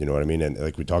 You know what I mean? And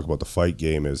like we talk about the fight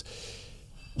game is,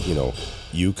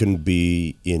 you can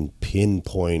be in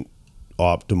pinpoint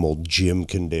optimal gym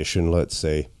condition, let's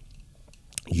say.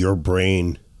 Your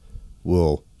brain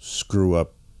will screw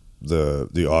up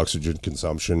the oxygen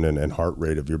consumption and heart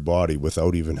rate of your body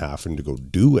without even having to go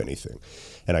do anything.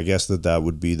 And I guess that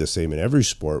would be the same in every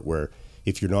sport, where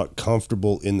if you're not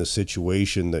comfortable in the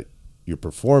situation that you're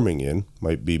performing in,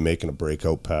 might be making a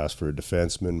breakout pass for a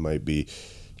defenseman, might be,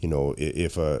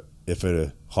 if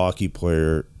a hockey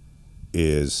player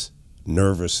is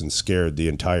nervous and scared the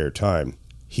entire time,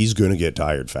 he's going to get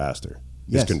tired faster.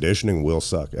 His conditioning will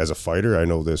suck. As a fighter, I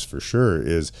know this for sure,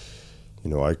 is,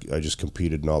 I just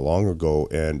competed not long ago,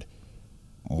 and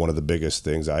one of the biggest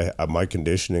things, my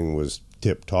conditioning was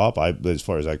tip top, as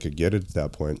far as I could get it at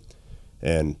that point.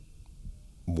 And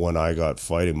when I got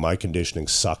fighting, my conditioning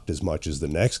sucked as much as the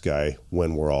next guy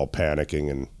when we're all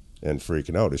panicking and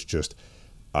freaking out. It's just,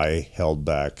 I held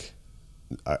back.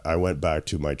 I went back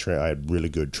to my I had really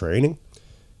good training.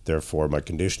 Therefore, my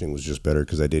conditioning was just better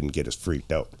because I didn't get as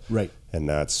freaked out. Right. And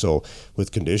that's, so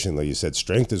with conditioning, like you said,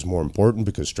 strength is more important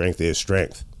because strength is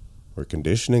strength. Where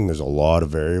conditioning, there's a lot of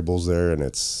variables there, and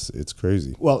it's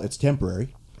crazy. Well, it's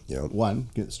temporary. Yeah. One,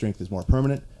 strength is more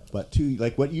permanent. But two,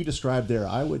 like what you described there,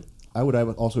 I would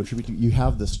also attribute to, you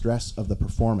have the stress of the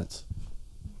performance.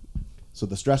 So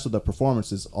the stress of the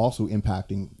performance is also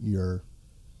impacting your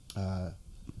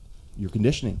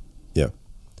conditioning. Yeah.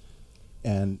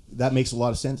 And that makes a lot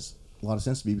of sense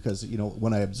to me, because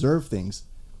when I observe things,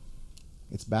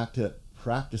 it's back to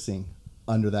practicing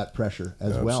under that pressure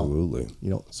as well. Absolutely.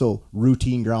 So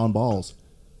routine ground balls,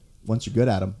 once you're good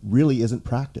at them, really isn't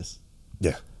practice.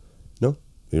 Yeah. No,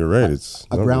 you're right. It's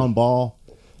a ground ball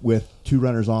with 2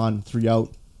 runners on, 3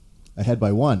 out, ahead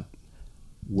by 1,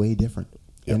 way different.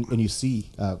 Yep. And you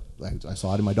see, I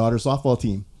saw it in my daughter's softball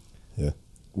team. Yeah.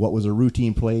 What was a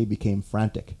routine play became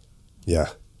frantic. Yeah.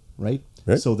 Right?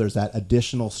 So there's that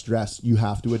additional stress you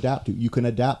have to adapt to. You can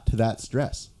adapt to that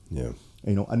stress. Yeah.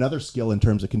 Another skill in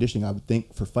terms of conditioning, I would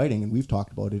think, for fighting, and we've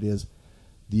talked about it, is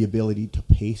the ability to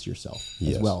pace yourself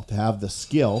as well. To have the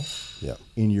skill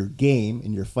in your game,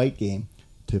 in your fight game,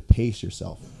 to pace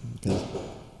yourself. Because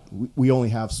we only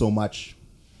have so much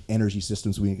energy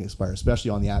systems we can expire,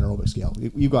 especially on the anaerobic scale.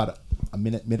 You've got a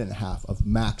minute and a half of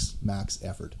max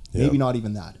effort. Maybe not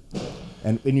even that.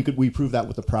 And we prove that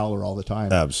with the prowler all the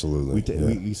time. Absolutely.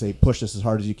 We say push this as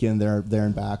hard as you can, there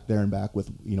and back with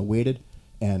weighted,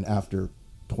 and after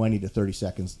 20 to 30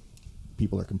 seconds,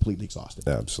 people are completely exhausted.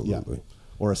 Absolutely. Yeah.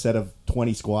 Or a set of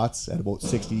 20 squats at about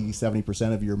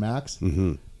 60-70% of your max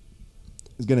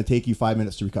is going to take you 5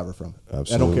 minutes to recover from.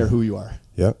 Absolutely. I don't care who you are.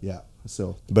 Yeah. Yeah.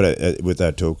 So, but with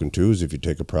that token too, is if you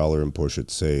take a prowler and push it,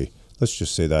 say, let's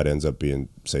just say that ends up being,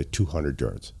 say, 200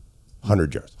 yards,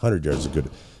 100 yards. 100 yards is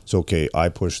good. So, okay, I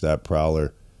push that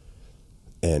prowler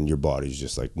and your body's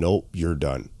just like, nope, you're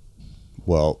done.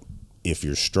 Well, if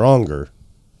you're stronger,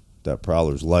 that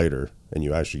prowler's lighter, and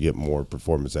you actually get more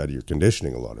performance out of your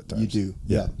conditioning a lot of times. You do.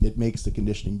 Yeah. It makes the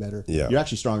conditioning better. Yeah. You're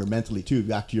actually stronger mentally too.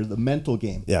 Back to the mental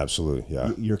game. Yeah, absolutely.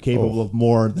 Yeah. You're capable of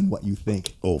more than what you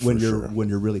think when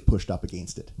you're really pushed up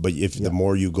against it. But the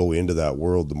more you go into that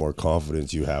world, the more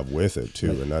confidence you have with it too.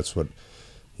 Right. And that's what,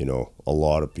 a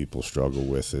lot of people struggle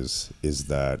with is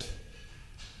that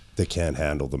they can't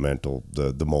handle the mental,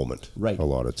 the moment. Right. A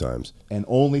lot of times. And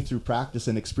only through practice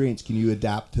and experience can you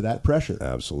adapt to that pressure.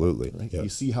 Absolutely. Right? Yeah. You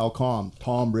see how calm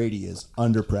Tom Brady is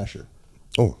under pressure.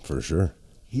 Oh, for sure.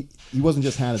 He wasn't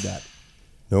just handed that.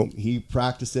 Nope. He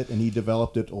practiced it and he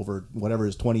developed it over whatever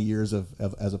his 20 years of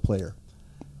as a player.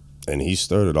 And he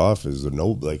started off as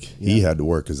he had to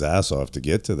work his ass off to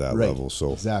get to that Right. level.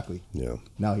 So Exactly. yeah.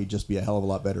 Now he'd just be a hell of a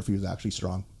lot better if he was actually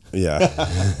strong. Yeah.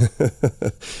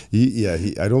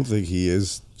 I don't think he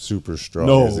is super strong,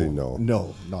 is he? No.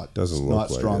 Not Doesn't look not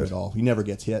like strong it. at all. He never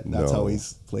gets hit. That's No. how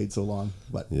he's played so long.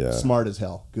 But Yeah. smart as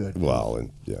hell. Good. Well,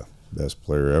 and yeah, best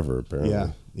player ever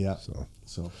apparently. Yeah.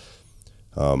 So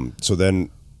So then,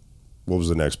 what was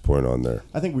the next point on there?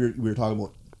 I think we were talking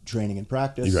about training and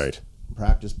practice. Right.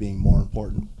 Practice being more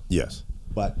important, Yes.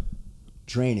 but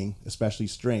training, especially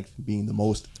strength, being the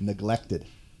most neglected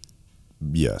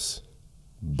Yes.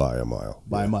 By a mile.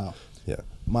 by a mile. Yeah.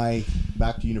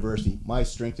 Back to university, my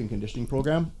strength and conditioning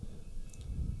program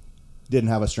didn't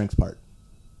have a strength part.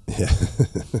 Yeah.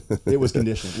 It was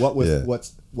conditioning.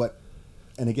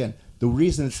 And again, the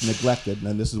reason it's neglected,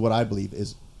 and this is what I believe,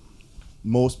 is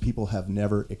most people have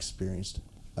never experienced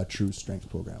a true strength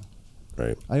program.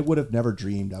 Right. I would have never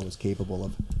dreamed I was capable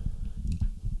of,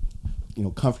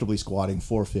 comfortably squatting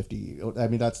 450. I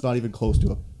mean, that's not even close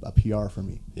to a PR for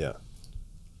me. Yeah.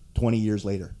 20 years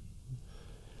later.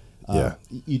 Yeah.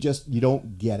 You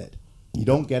don't get it. You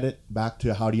don't get it back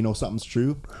to how do you know something's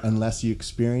true unless you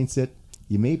experience it.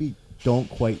 You maybe don't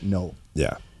quite know.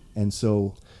 Yeah. And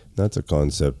so That's a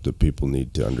concept that people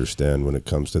need to understand when it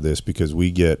comes to this, because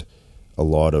we get a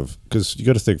lot of, because you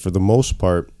got to think, for the most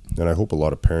part, and I hope a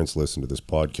lot of parents listen to this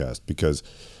podcast, because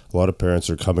a lot of parents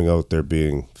are coming out there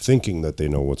thinking that they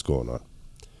know what's going on,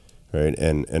 right?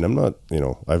 And I'm not,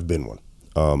 I've been one.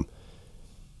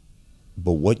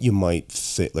 But what you might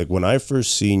think, like when I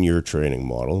first seen your training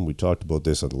model, and we talked about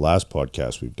this on the last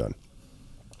podcast we've done,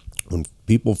 when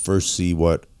people first see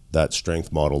what that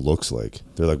strength model looks like,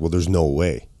 they're like, well, there's no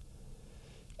way.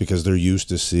 Because they're used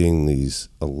to seeing these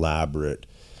elaborate,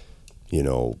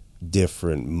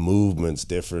 different movements,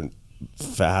 different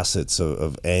facets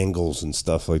of angles and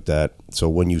stuff like that. So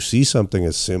when you see something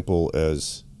as simple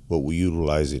as what we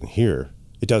utilize in here,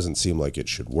 it doesn't seem like it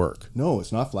should work. no,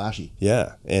 it's not flashy.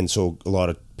 Yeah. And so a lot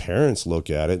of parents look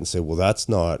at it and say, well,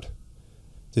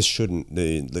 this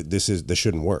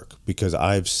shouldn't work, because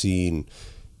I've seen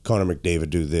Connor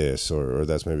McDavid do this, or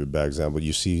that's maybe a bad example.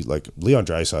 You see, like Leon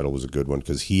Draisaitl was a good one,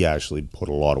 because he actually put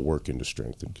a lot of work into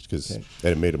strength, and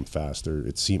it made him faster.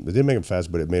 It didn't make him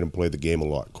fast, but it made him play the game a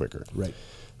lot quicker. Right.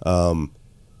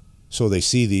 So they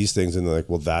see these things and they're like,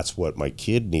 well, that's what my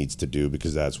kid needs to do,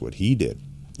 because that's what he did.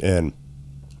 And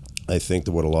I think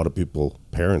that what a lot of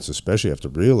parents especially, have to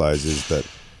realize is that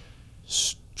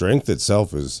strength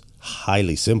itself is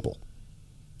highly simple.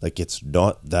 Like, it's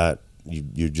not that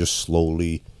you're just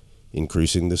slowly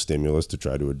increasing the stimulus to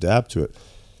try to adapt to it.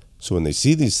 So when they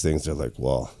see these things, they're like,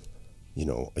 well,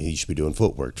 he should be doing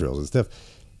footwork drills and stuff.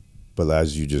 But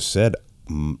as you just said,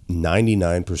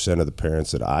 99% of the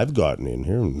parents that I've gotten in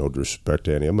here, no disrespect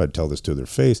to any of them, I'd tell this to their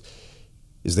face,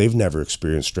 is they've never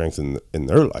experienced strength in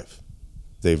their life.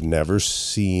 They've never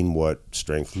seen what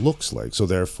strength looks like. So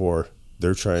therefore,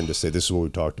 they're trying to say, this is what we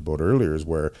talked about earlier, is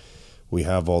where we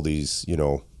have all these,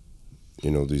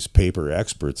 these paper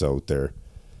experts out there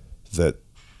that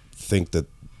think that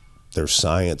their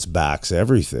science backs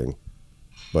everything,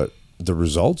 but the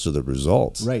results are the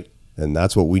results. Right. And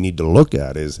that's what we need to look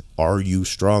at is, are you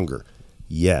stronger?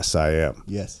 Yes, I am.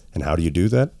 Yes. And how do you do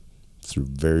that? Through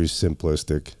very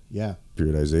simplistic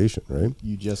periodization, right?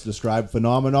 You just described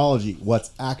phenomenology,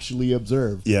 what's actually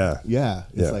observed. Yeah. Yeah.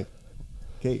 It's like,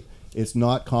 okay, it's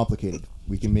not complicated.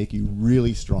 We can make you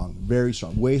really strong, very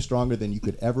strong, way stronger than you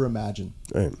could ever imagine.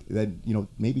 Right. Then,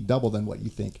 maybe double than what you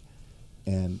think.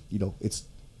 And, it's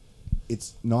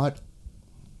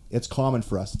common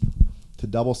for us to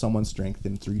double someone's strength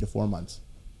in 3 to 4 months.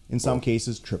 In some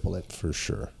cases, triple it. For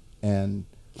sure. And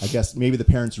I guess maybe the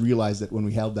parents realized that when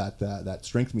we held that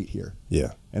strength meet here.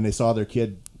 Yeah. And they saw their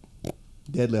kid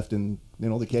deadlifting,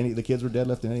 the kids were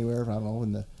deadlifting anywhere, I don't know,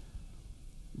 in the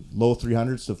low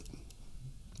 300s to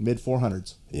mid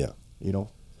 400s. Yeah.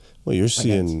 Well, you're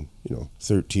seeing,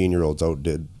 13-year-olds out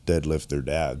deadlift their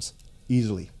dads.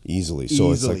 Easily.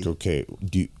 So it's like, okay,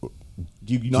 do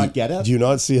you not get it? Do you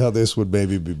not see how this would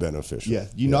maybe be beneficial? Yeah.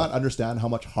 Do you not understand how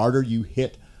much harder you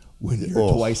hit when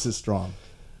you're twice as strong?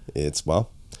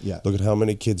 Look at how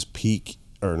many kids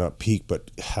not peak,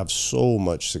 but have so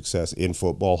much success in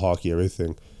football, hockey,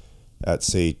 everything at,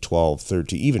 say, 12,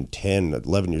 13, even 10,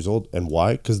 11 years old. And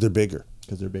why? Because they're bigger.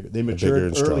 They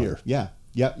matured earlier. Yeah.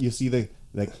 Yeah. You see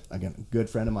Like, again, a good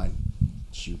friend of mine,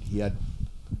 shoot, he had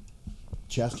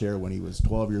chest hair when he was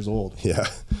 12 years old. Yeah.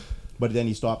 But then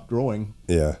he stopped growing.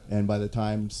 Yeah. And by the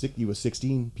time he was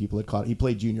 16, people had caught. He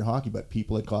played junior hockey, but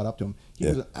people had caught up to him. He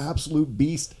was an absolute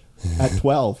beast at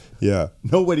 12. Yeah.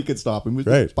 Nobody could stop him. He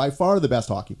was by far the best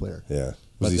hockey player. Yeah.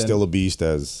 Was he still a beast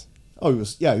as? Oh, he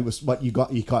was. Yeah, he was. But you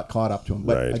got caught up to him.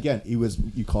 But Right. again, he was.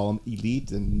 You call him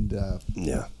elite, and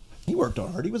Yeah. he worked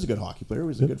hard. He was a good hockey player. He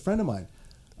was a good friend of mine.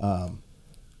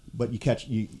 But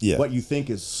you Yeah. what you think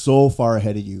is so far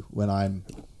ahead of you when I'm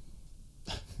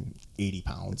 80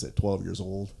 pounds at 12 years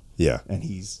old. Yeah. And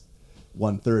he's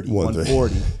 130,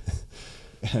 130.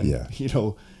 140. And, Yeah.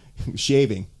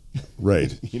 Shaving.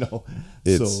 Right.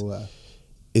 It's,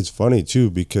 It's funny too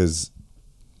because,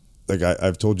 like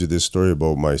I've told you this story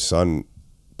about my son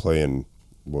playing,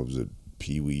 what was it,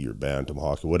 peewee or bantam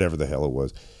hockey, whatever the hell it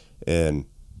was, and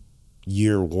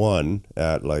year one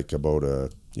at like about a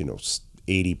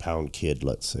 80-pound kid,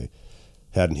 let's say,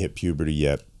 hadn't hit puberty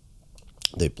yet.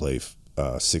 They play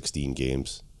 16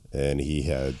 games, and he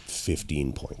had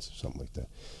 15 points, something like that.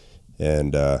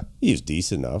 And he was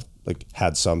decent enough, like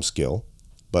had some skill,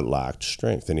 but lacked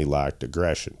strength, and he lacked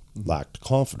aggression, lacked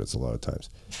confidence a lot of times.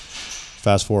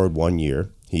 Fast forward 1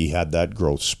 year, he had that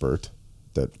growth spurt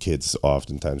that kids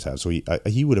oftentimes have. So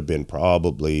he would have been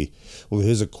probably,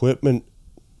 his equipment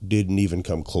didn't even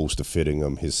come close to fitting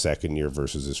him his second year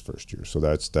versus his first year. So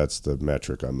that's the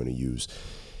metric I'm going to use.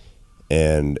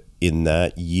 And in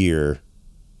that year,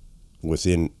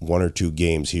 within 1 or 2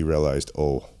 games, he realized,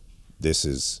 oh, this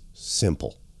is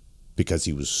simple, because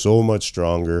he was so much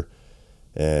stronger,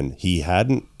 and he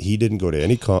didn't go to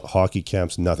any hockey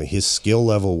camps, nothing. His skill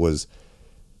level was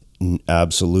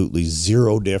absolutely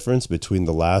zero difference between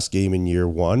the last game in year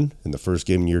 1 and the first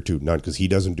game in year 2. None, because he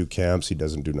doesn't do camps, he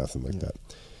doesn't do nothing like that.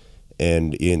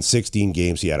 And in 16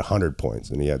 games, he had 100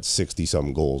 points, and he had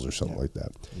 60-some goals or something like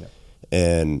that. Yeah.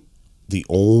 And the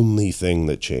only thing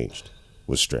that changed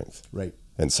was strength. Right.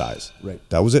 And size. Right.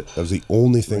 That was it. That was the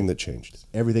only thing that changed.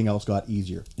 Everything else got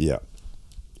easier. Yeah.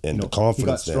 And the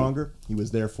confidence he got stronger. He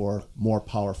was therefore more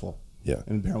powerful. Yeah.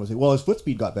 And the parent would say, well, his foot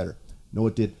speed got better. No,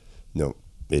 it did. No,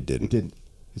 it didn't. It didn't.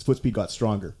 His foot speed got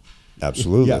stronger.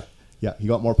 Absolutely. Yeah. Yeah, he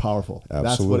got more powerful. Absolutely.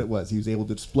 That's what it was. He was able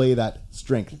to display that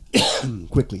strength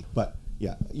quickly. But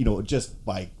yeah, just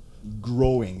by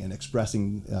growing and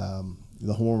expressing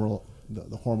the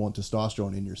hormone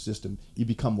testosterone in your system, you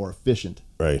become more efficient.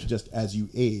 Right. Just as you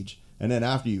age, and then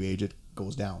after you age, it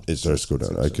goes down. It starts to go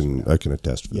down. I can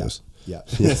attest for this. Yeah.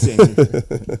 Same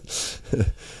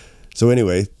here. So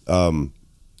anyway,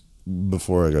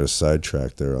 before I got a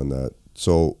sidetrack there on that.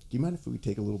 So do you mind if we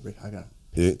take a little break?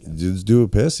 just do a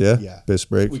piss, yeah? Yeah. Piss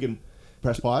break. We can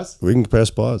press pause. We can press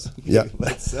pause. Yeah.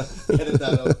 Let's edit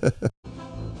that out.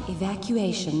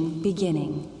 Evacuation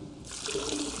beginning.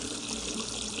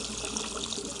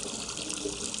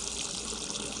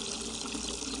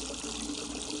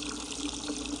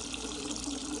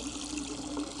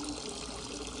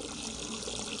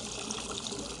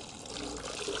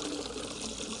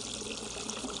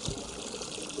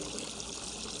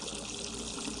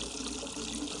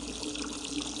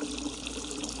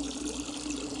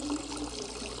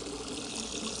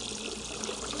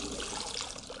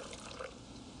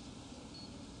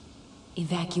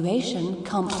 Evacuation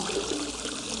complete.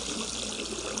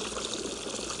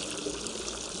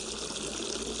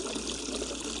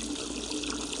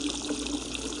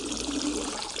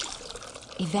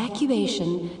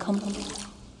 Evacuation complete.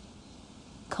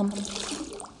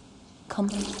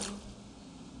 Complete.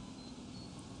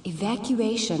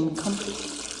 Evacuation complete.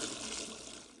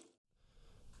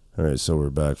 All right, so we're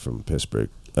back from piss break.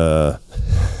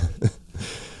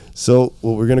 So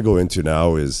what we're going to go into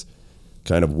now is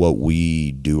kind of what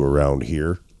we do around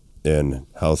here and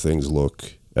how things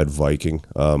look at Viking.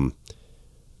 I'm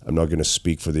not going to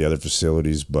speak for the other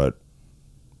facilities, but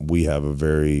we have a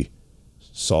very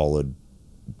solid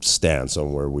stance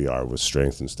on where we are with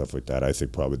strength and stuff like that. I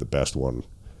think probably the best one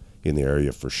in the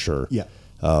area for sure. Yeah.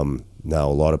 Now,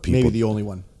 a lot of people... Maybe the only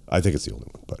one. I think it's the only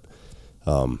one, but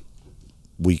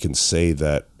we can say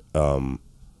that,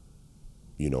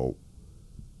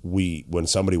 when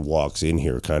somebody walks in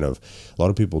here, kind of, a lot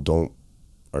of people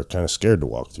are kind of scared to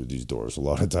walk through these doors. A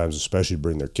lot of times, especially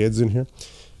bring their kids in here,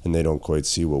 and they don't quite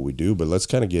see what we do. But let's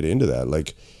kind of get into that.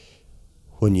 Like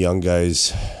when young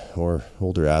guys or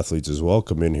older athletes as well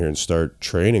come in here and start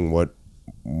training, what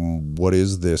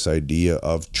is this idea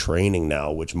of training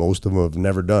now, which most of them have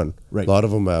never done. Right. A lot of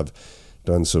them have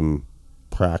done some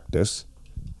practice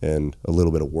and a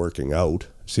little bit of working out.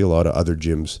 I see a lot of other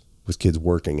gyms with kids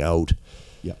working out.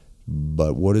 Yeah.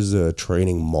 But what does a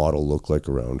training model look like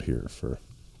around here for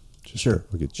Sure.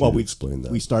 We'll get you to explain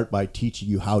that. We start by teaching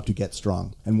you how to get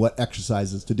strong and what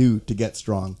exercises to do to get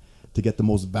strong, to get the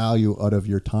most value out of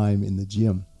your time in the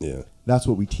gym. Yeah. That's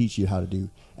what we teach you how to do.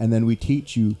 And then we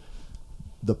teach you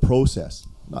the process.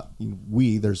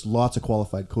 There's lots of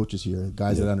qualified coaches here,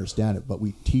 guys that understand it, but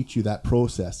we teach you that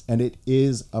process. And it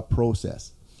is a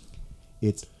process.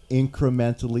 It's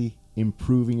incrementally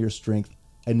improving your strength.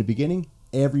 In the beginning,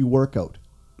 every workout,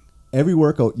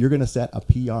 you're going to set a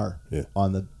PR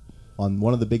on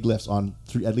one of the big lifts, on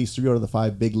at least 3 out of the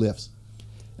 5 big lifts.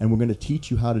 And we're going to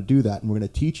teach you how to do that. And we're going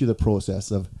to teach you the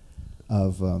process of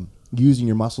using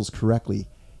your muscles correctly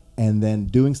and then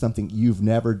doing something you've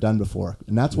never done before.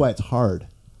 And that's why it's hard.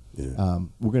 Yeah.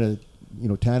 We're going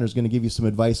to, Tanner's going to give you some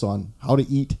advice on how to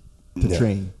eat to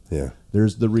train. Yeah.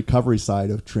 There's the recovery side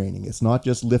of training. It's not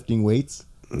just lifting weights.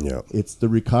 Yeah. It's the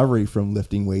recovery from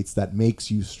lifting weights that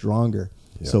makes you stronger.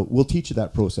 Yeah. So we'll teach you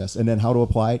that process. And then how to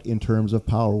apply it in terms of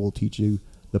power. We'll teach you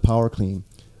the power clean,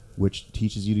 which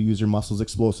teaches you to use your muscles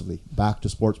explosively. Back to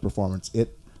sports performance.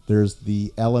 There's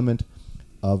the element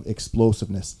of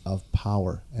explosiveness, of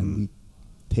power. And we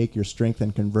take your strength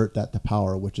and convert that to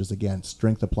power, which is, again,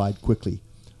 strength applied quickly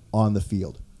on the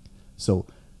field. So,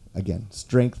 again,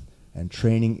 strength and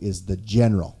training is the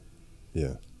general.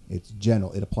 Yeah. It's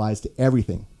general. It applies to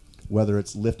everything, whether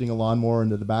it's lifting a lawnmower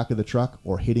into the back of the truck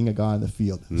or hitting a guy in the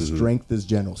field. Strength is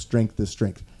general. Strength is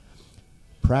strength.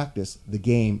 Practice, the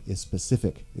game, is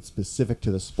specific. It's specific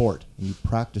to the sport, and you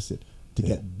practice it to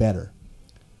get better.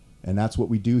 And that's what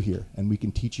we do here, and we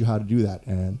can teach you how to do that.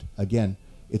 And again,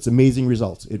 it's amazing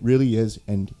results. It really is,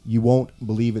 and you won't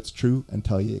believe it's true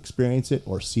until you experience it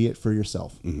or see it for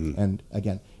yourself. And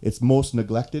again, it's most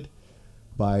neglected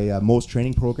by most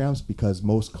training programs because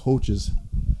most coaches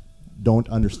don't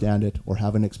understand it or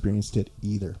haven't experienced it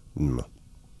either.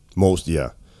 Most,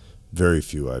 very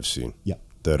few I've seen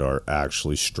that are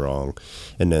actually strong.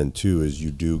 And then too is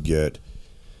you do get,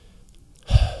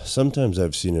 sometimes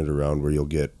I've seen it around where you'll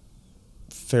get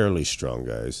fairly strong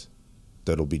guys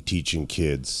that'll be teaching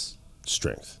kids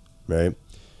strength, right?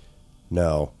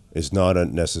 Now, it's not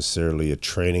necessarily a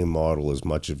training model as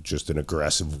much of just an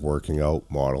aggressive working out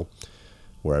model,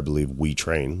 where I believe we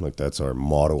train, like that's our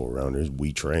motto around here, is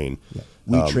we train. Yeah.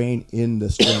 We train in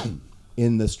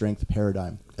the strength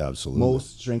paradigm. Absolutely.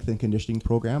 Most strength and conditioning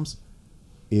programs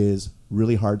is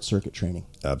really hard circuit training.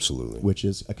 Absolutely. Which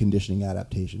is a conditioning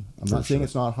adaptation. I'm not saying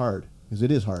it's not hard, because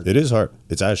it is hard. It is hard.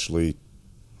 It's actually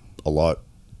a lot.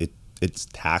 It's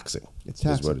taxing. It's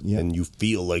taxing, and you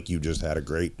feel like you just had a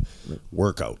great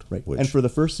workout. Right. And for the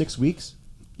first 6 weeks,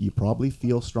 you probably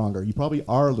feel stronger. You probably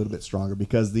are a little bit stronger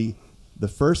because the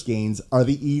first gains are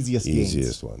the easiest gains.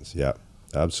 Easiest ones, yeah.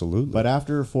 Absolutely. But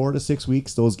after 4 to 6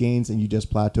 weeks, those gains, and you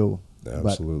just plateau.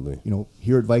 Absolutely. But,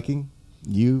 here at Viking,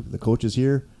 the coaches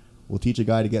here, will teach a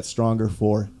guy to get stronger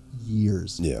for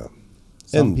years. Yeah.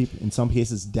 In some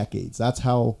cases, decades. That's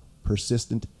how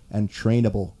persistent and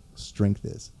trainable strength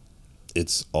is.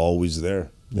 It's always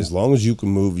there. Yeah. As long as you can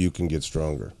move, you can get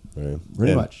stronger. Right?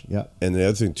 Pretty much, yeah. And the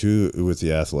other thing, too, with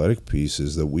the athletic piece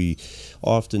is that we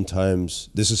oftentimes,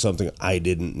 this is something I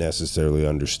didn't necessarily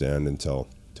understand until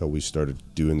we started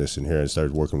doing this in here and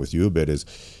started working with you a bit, is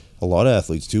a lot of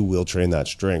athletes, too, will train that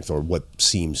strength or what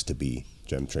seems to be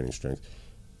gym training strength.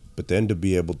 But then to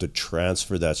be able to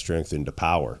transfer that strength into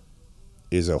power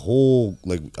is a whole,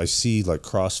 like I see like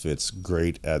CrossFit's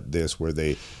great at this, where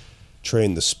they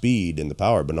train the speed and the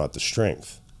power, but not the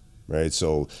strength, right?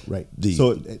 So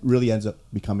so it really ends up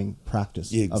becoming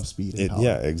practice of speed and power.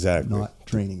 Yeah, exactly. Not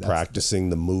training. Practicing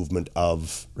the movement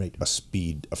of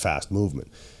a fast movement,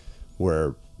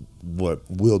 where what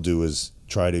we'll do is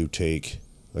try to take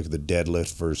like the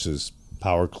deadlift versus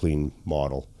power clean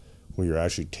model, where you're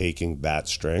actually taking that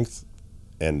strength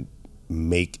and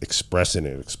expressing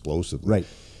it explosively. Right.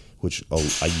 Which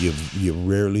you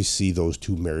rarely see those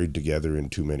two married together in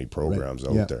too many programs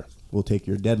out there. We'll take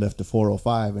your deadlift to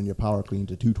 405 and your power clean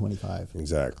to 225.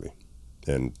 Exactly.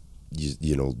 And,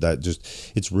 that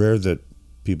just, it's rare that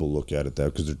people look at it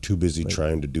that because they're too busy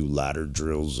trying to do ladder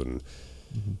drills and,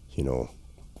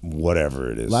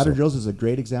 whatever it is. Ladder drills is a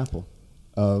great example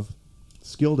of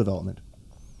skill development,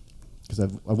 because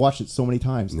I've watched it so many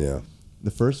times. Yeah. The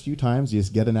first few times you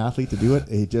just get an athlete to do it,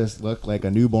 they just look like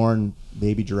a newborn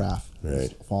baby giraffe,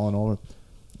 just falling over.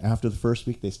 After the first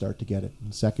week, they start to get it.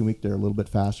 The second week, they're a little bit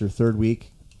faster. Third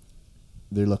week,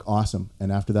 they look awesome.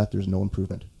 And after that, there's no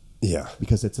improvement. Yeah.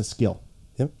 Because it's a skill.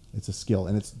 Yep. It's a skill,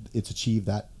 and it's achieved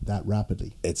that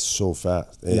rapidly. It's so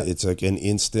fast. Yep. It's like an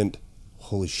instant,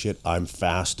 holy shit, I'm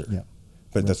faster. Yeah.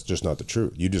 But that's just not the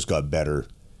truth. You just got better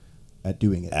at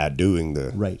doing it. At doing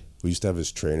the... Right. We used to have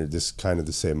his trainer, this kind of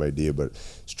the same idea, but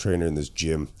his trainer in this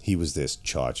gym, he was this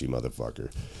chachi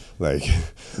motherfucker. Like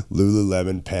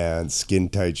Lululemon pants, skin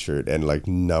tight shirt, and like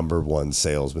 #1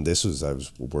 salesman. I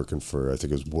was working for, I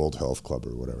think it was World Health Club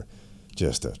or whatever.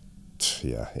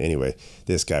 Anyway,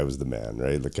 this guy was the man,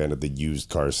 right? The kind of the used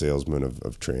car salesman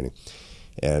of training.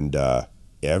 And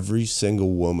every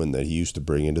single woman that he used to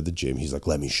bring into the gym, he's like,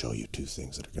 let me show you 2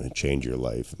 things that are going to change your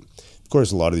life. And of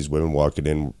course, a lot of these women walking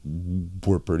in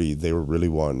they were really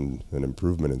wanting an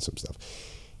improvement in some stuff.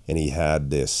 And he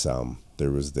had this,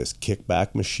 there was this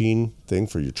kickback machine thing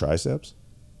for your triceps.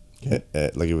 Okay.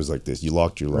 Like it was like this, you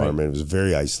locked your arm and it was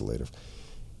very isolative.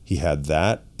 He had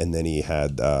that, and then he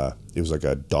had, it was like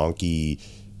a donkey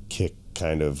kick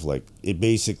kind of like, it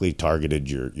basically targeted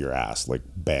your ass, like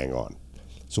bang on.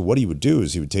 So what he would do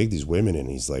is he would take these women and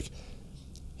he's like,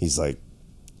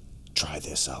 try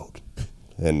this out.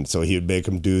 And so he would make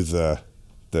them do the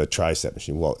tricep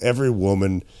machine. Well, not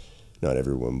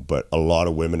every woman, but a lot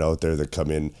of women out there that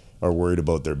come in are worried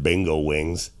about their bingo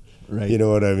wings. Right. You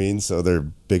know what I mean? So they're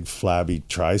big flabby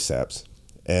triceps.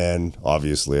 And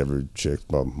obviously every chick,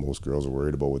 well, most girls are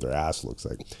worried about what their ass looks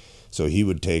like. So he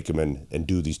would take them and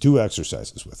do these 2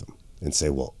 exercises with them and say,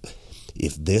 well,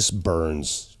 if this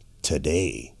burns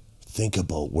today, think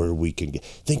about where we can get.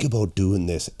 Think about doing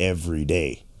this every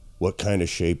day. What kind of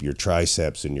shape your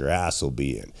triceps and your ass will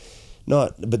be in.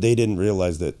 But they didn't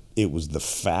realize that it was the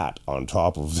fat on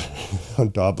top of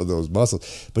those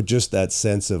muscles. But just that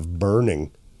sense of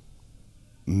burning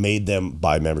made them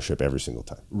buy membership every single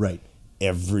time. Right.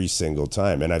 Every single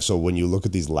time. And so when you look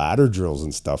at these ladder drills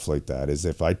and stuff like that, is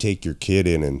if I take your kid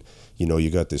in and, you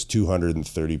got this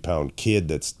 230-pound kid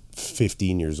that's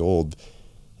 15 years old,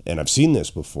 and I've seen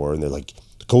this before, and they're like,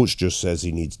 the coach just says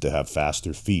he needs to have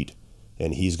faster feet,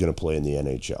 and he's going to play in the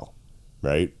NHL,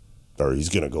 right? Or he's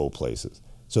going to go places.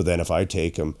 So then if I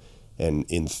take him and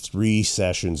in 3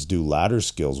 sessions do ladder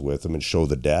skills with him and show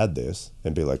the dad this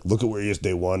and be like, look at where he is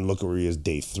day 1, look at where he is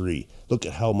day 3. Look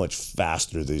at how much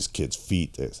faster this kid's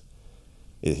feet is.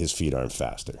 His feet aren't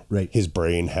faster. Right. His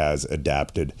brain has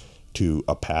adapted to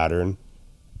a pattern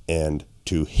and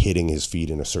to hitting his feet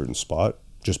in a certain spot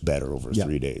just better over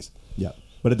 3 days. Yeah.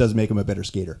 But it doesn't make him a better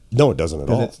skater. No, it doesn't at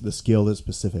all. Because the skill is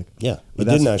specific. Yeah. But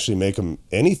It didn't actually make him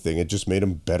anything. It just made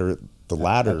him better at the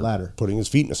ladder, putting his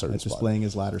feet in a certain spot. Displaying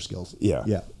his ladder skills. Yeah.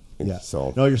 Yeah. Yeah.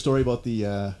 So, no, your story about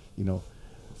the,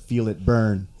 feel it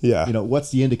burn. Yeah. What's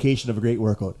the indication of a great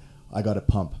workout? I got to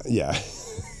pump. yeah.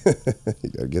 You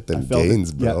got to get them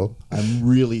gains, bro. Yeah, I'm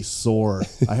really sore.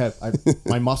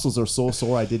 My muscles are so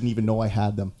sore I didn't even know I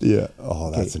had them. Yeah.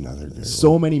 Oh, that's another good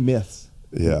So many myths.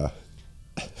 Yeah.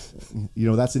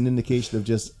 That's an indication of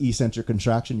just eccentric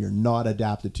contraction you're not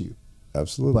adapted to.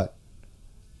 Absolutely. But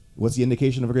what's the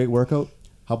indication of a great workout?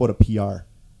 How about a PR?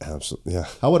 Absolutely. Yeah.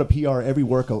 How about a PR every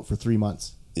workout for 3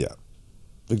 months? Yeah.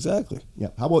 Exactly. Yeah.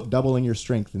 How about doubling your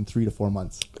strength in 3 to 4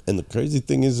 months? And the crazy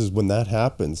thing is when that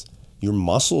happens, your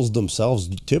muscles themselves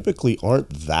typically aren't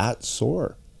that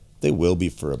sore. They will be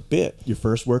for a bit. Your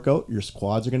first workout, your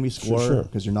quads are going to be sore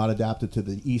because sure. you're not adapted to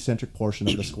the eccentric portion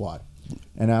of the squat.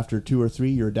 And after 2 or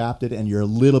 3, you're adapted and you're a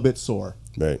little bit sore.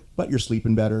 Right. But you're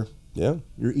sleeping better. Yeah.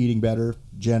 You're eating better,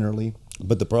 generally.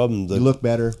 But the problem... You look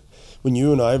better. When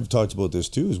you and I have talked about this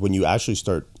too, is when you actually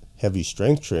start heavy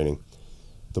strength training,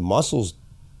 the muscles,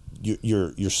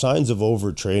 your signs of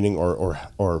overtraining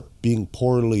or being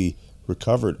poorly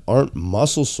recovered aren't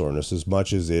muscle soreness as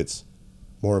much as it's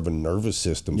more of a nervous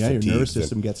system fatigue. Your nervous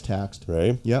system gets taxed.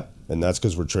 Right? Yep. And that's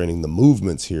because we're training the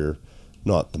movements here,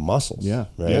 not the muscles. Yeah.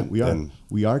 Right? Yeah, we are.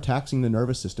 We are taxing the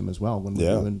nervous system as well when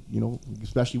we're doing,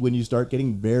 especially when you start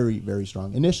getting very, very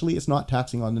strong. Initially, it's not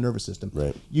taxing on the nervous system.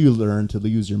 Right. You learn to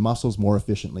use your muscles more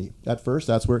efficiently. At first,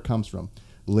 that's where it comes from.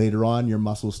 Later on, your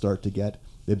muscles start to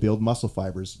they build muscle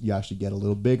fibers. You actually get a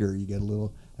little bigger. You get a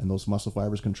little, and those muscle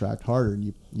fibers contract harder, and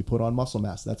you put on muscle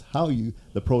mass. That's how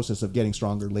the process of getting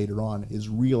stronger later on is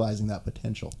realizing that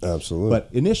potential. Absolutely. But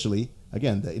initially,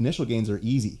 again, the initial gains are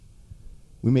easy.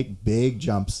 We make big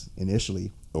jumps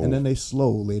initially, and then they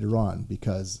slow later on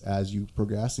because as you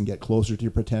progress and get closer to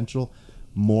your potential,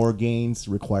 more gains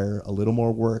require a little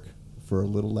more work for a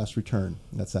little less return.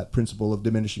 That's that principle of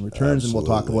diminishing returns, and we'll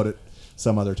talk about it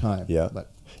some other time. Yeah.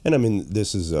 But and I mean,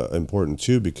 this is important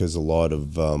too because a lot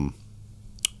of,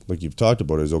 like you've talked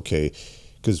about, is okay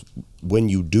because when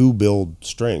you do build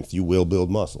strength, you will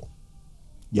build muscle.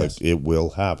 Yes. Like, it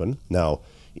will happen. Now,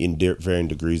 in varying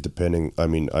degrees, depending,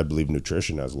 I believe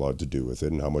nutrition has a lot to do with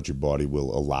it and how much your body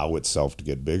will allow itself to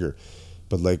get bigger.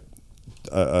 But like,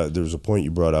 there's a point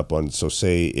you brought up on, so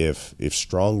say if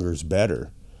stronger is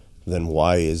better, then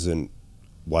why isn't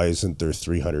there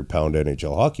 300-pound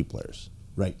NHL hockey players?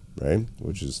 Right. right?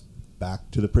 Which is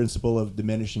Back to the principle of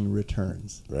diminishing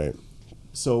returns. right.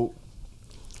 So,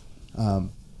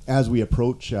 as we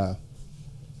approach our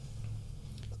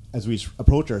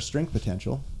strength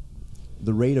potential,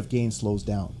 the rate of gain slows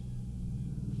down,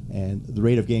 and the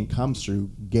rate of gain comes through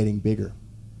getting bigger.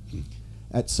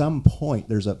 At some point,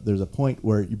 there's a point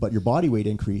where but your body weight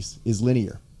increase is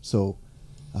linear. So,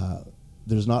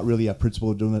 there's not really a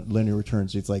principle of doing linear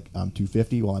returns. It's like I'm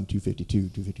 250, well I'm 252,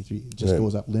 253. It just Right.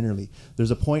 goes up linearly. There's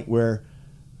a point where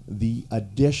the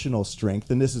additional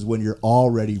strength, and this is when you're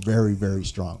already very, very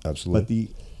strong. Absolutely.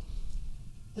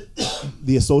 But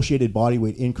the associated body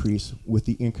weight increase with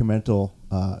the incremental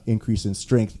increase in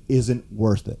strength isn't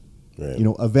worth it. Right.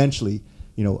 Eventually,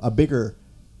 a bigger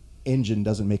engine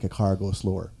doesn't make a car go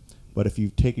slower. But if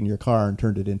you've taken your car and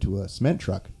turned it into a cement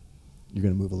truck, you're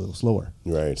going to move a little slower.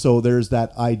 Right. So there's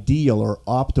that ideal or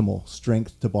optimal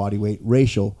strength to body weight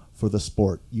ratio for the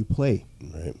sport you play.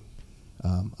 Right.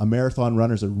 A marathon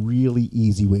runner is a really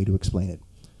easy way to explain it.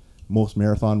 Most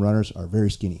marathon runners are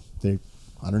very skinny. They're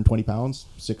 120 pounds,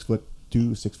 6'2",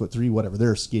 6'3", whatever.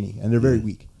 They're skinny and they're very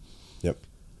weak. Yep.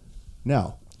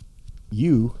 Now,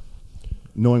 you,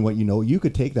 knowing what you know, you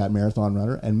could take that marathon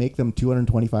runner and make them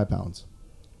 225 pounds.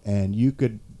 And you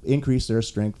could increase their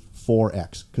strength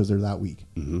 4x because they're that weak.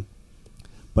 Mm-hmm.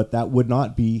 But that would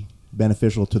not be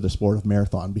beneficial to the sport of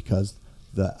marathon because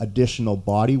the additional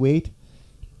body weight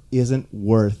isn't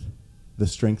worth the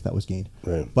strength that was gained.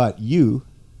 Right. But you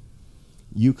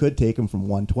could take them from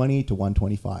 120 to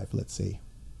 125, let's say,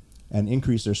 and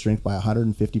increase their strength by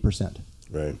 150%.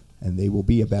 Right. And they will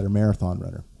be a better marathon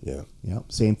runner. Yeah.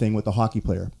 Same thing with the hockey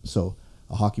player. So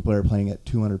a hockey player playing at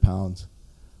 200 pounds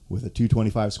with a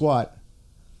 225 squat,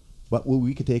 but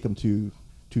we could take them to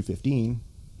 215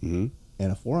 Mm-hmm.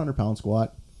 and a 400-pound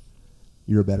squat,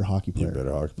 you're a better hockey player. You're a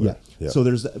better hockey player. Yeah. Yeah. So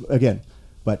there's, again,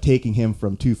 but taking him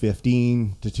from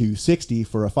 215 to 260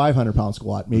 for a 500-pound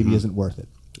squat maybe isn't worth it.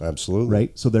 Absolutely.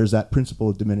 Right? So there's that principle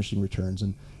of diminishing returns.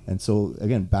 And so,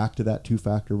 again, back to that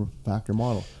two-factor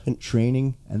model. And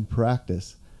training and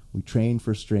practice. We train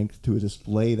for strength to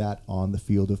display that on the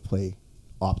field of play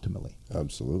optimally.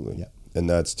 Absolutely. Yeah. And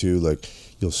that's too, like,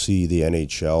 you'll see the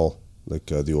NHL, like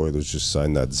the Oilers just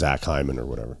signed that Zach Hyman or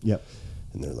whatever. Yep.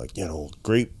 And they're like,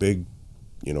 great big,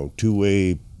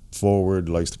 two-way forward,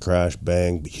 likes to crash,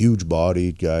 bang, huge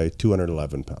bodied guy,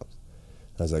 211 pounds.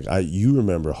 I was like, you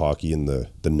remember hockey in the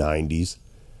 90s?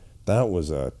 That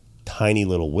was a tiny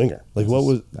little winger. Like,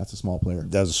 That's a small player.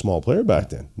 that was a small player back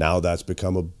then. Now that's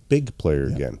become a big player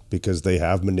again because they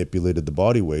have manipulated the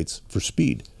body weights for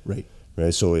speed. Right.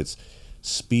 Right. So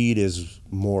speed is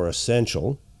more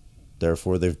essential.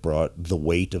 Therefore, they've brought the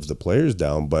weight of the players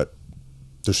down, but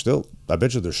I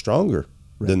bet you they're stronger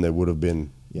than they would have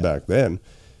been back then.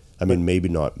 I mean, maybe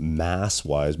not mass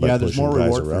wise, but there's pushing more guys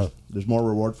reward around. there's more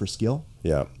reward for skill.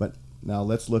 Yeah. But now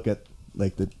let's look at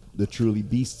like the truly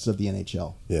beasts of the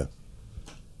NHL. Yeah.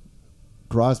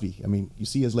 Crosby. I mean, you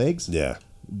see his legs? Yeah.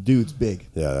 Dude's big.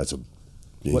 Yeah.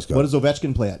 What does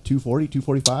Ovechkin play at? 240,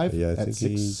 245? Yeah, I at think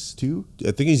 6'2"?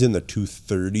 I think he's in the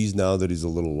 230s now that he's a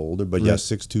little older, but Right.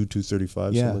 6'2",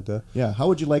 235, something like that. Yeah. How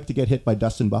would you like to get hit by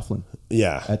Dustin Byfuglien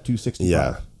Yeah. at 265?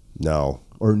 Yeah. No.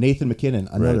 Or Nathan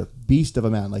McKinnon, another Right. beast of a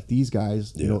man. Like these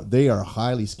guys, Yeah. they are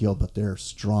highly skilled, but they're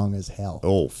strong as hell.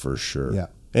 Oh, for sure. Yeah.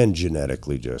 And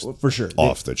genetically just For sure.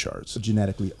 off the charts.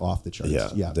 Genetically off the charts.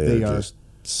 Yeah. They They're are just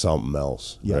something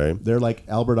else. Yeah, Right? they're like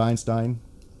Albert Einstein,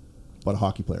 but a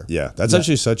hockey player. Yeah. That's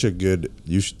actually such a good,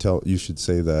 you should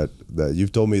say that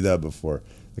you've told me that before.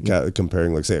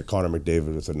 Comparing, like, say, a Connor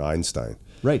McDavid with an Einstein.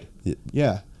 Right. Yeah.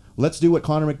 Yeah. Let's do what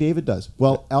Connor McDavid does.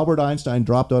 Well, Albert Einstein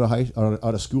dropped out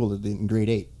of school in grade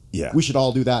 8. Yeah. We should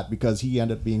all do that because he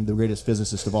ended up being the greatest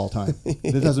physicist of all time.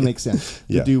 It doesn't make sense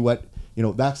to Yeah. do what,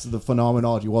 that's the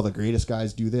phenomenology. Well, the greatest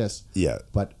guys do this. Yeah.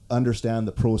 But understand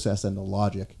the process and the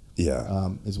logic. Yeah.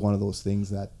 Is one of those things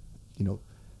that,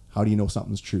 how do you know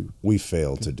something's true? We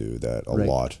fail to do that a Right.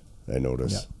 lot, I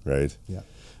notice. Right? Yeah.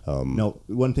 No,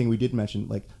 one thing we did mention,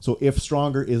 so if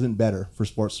stronger isn't better for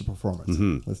sports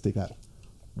performance, let's take that.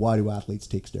 Why do athletes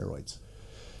take steroids?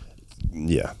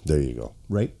 Yeah. There you go.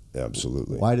 Right?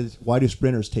 Absolutely. Why do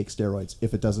sprinters take steroids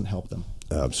if it doesn't help them?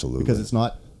 Absolutely. Because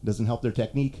doesn't help their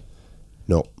technique.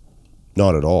 No.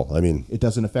 Not at all. I mean, It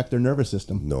doesn't affect their nervous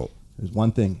system. no. There's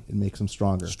one thing: it makes them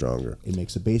stronger. Stronger. It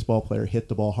makes a baseball player hit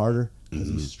the ball harder because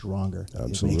he's stronger. It makes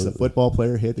a Absolutely. football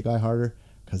player hit the guy harder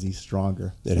because he's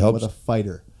stronger. It Same helps. with a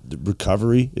fighter. The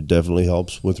recovery, it definitely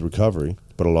helps with recovery,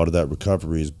 but a lot of that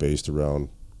recovery is based around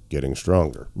getting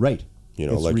stronger. Right. You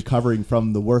know, it's like- recovering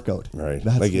from the workout. Right.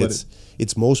 That's like what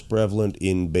it's most prevalent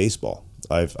in baseball.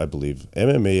 I believe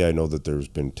MMA. I know that there's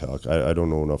been talk. I don't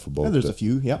know enough about. And there's a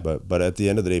few, yeah. But at the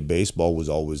end of the day, baseball was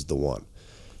always the one.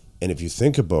 And if you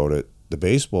think about it, the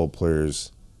baseball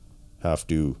players have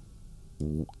to,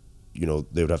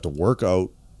 they would have to work out,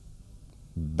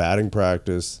 batting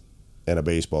practice, and a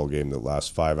baseball game that lasts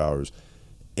 5 hours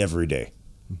every day,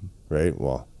 right?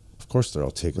 Well, of course they're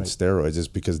all taking steroids. It's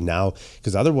because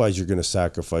otherwise you're going to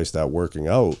sacrifice that working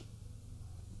out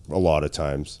a lot of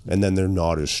times, and then they're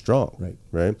not as strong,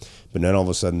 right? But then all of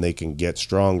a sudden they can get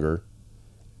stronger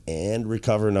and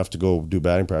recover enough to go do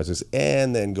batting practice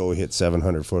and then go hit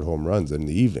 700-foot home runs in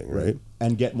the evening, right?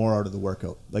 And get more out of the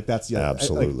workout. Like that's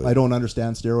absolutely. I don't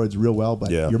understand steroids real well, but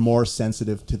Yeah. you're more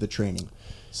sensitive to the training.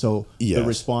 So Yes. the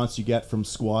response you get from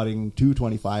squatting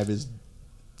 225 is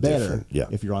better Different, yeah.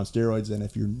 if you're on steroids than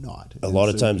if you're not. A lot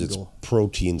of times it's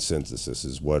protein synthesis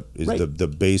is what is the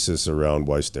basis around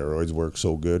why steroids work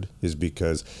so good, is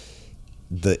because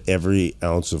every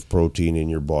ounce of protein in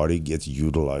your body gets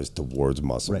utilized towards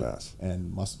muscle mass.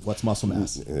 And what's muscle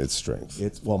mass? It's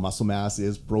strength. Muscle mass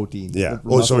is protein. Yeah.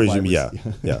 Muscle fibers.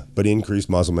 Yeah. But increased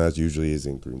muscle mass usually is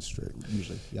increased strength.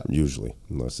 Usually, yeah. Usually,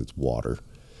 unless it's water.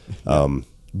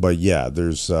 But yeah,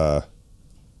 there's that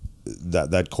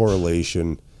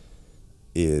correlation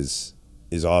is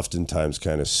oftentimes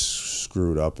kind of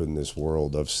screwed up in this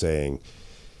world of saying,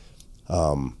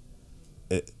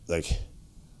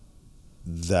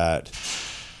 that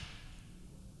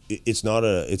it's not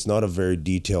a very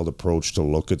detailed approach to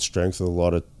look at strength a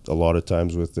lot of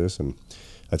times with this, and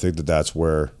I think that's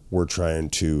where we're trying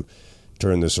to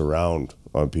turn this around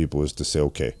on people, is to say,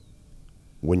 okay,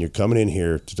 when you're coming in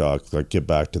here to talk, get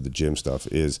back to the gym stuff,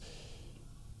 is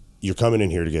you're coming in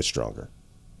here to get stronger,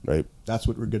 right? That's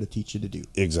what we're going to teach you to do.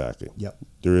 Exactly. Yep.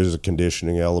 There is a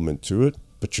conditioning element to it,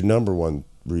 but your number one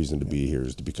reason to be here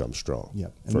is to become strong.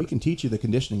 Yep. And we can teach you the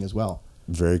conditioning as well.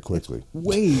 Very quickly.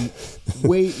 It's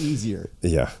way easier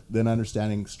than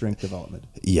understanding strength development.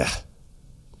 Yeah.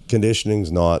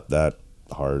 Conditioning's not that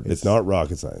hard. It's not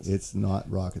rocket science. It's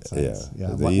not rocket science.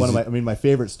 Yeah. One of my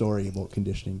favorite story about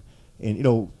conditioning,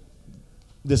 and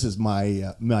this is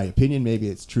my opinion. Maybe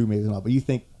it's true, maybe not. But you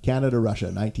think Canada, Russia,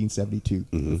 1972,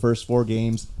 the first 4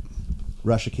 games,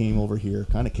 Russia came over here,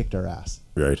 kind of kicked our ass.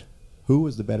 Right. Who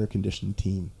was the better conditioned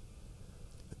team?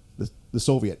 The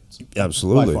Soviets.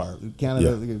 Absolutely. By far.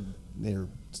 Canada, they're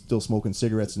still smoking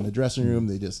cigarettes in the dressing room.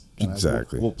 They just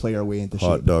we'll play our way into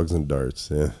hot shape. dogs and darts.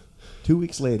 Yeah. 2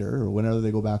 weeks later, or whenever they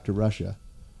go back to Russia,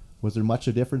 was there much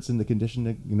a difference in the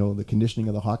conditioning? The conditioning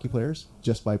of the hockey players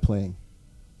just by playing?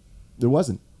 There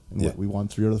wasn't. And we won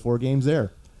 3 out of the 4 games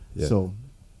there. Yeah. So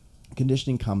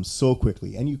conditioning comes so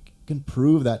quickly, and you can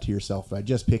prove that to yourself by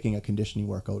just picking a conditioning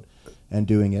workout and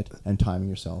doing it and timing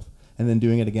yourself. And then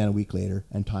doing it again a week later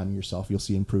and timing yourself, you'll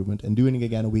see improvement. And doing it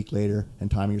again a week later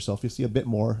and timing yourself, you'll see a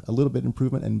little bit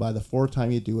improvement. And by the 4th time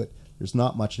you do it, there's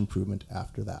not much improvement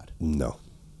after that. No.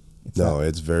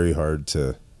 It's very hard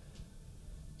to.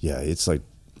 Yeah, it's like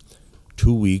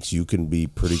 2 weeks, you can be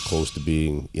pretty close to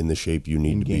being in the shape you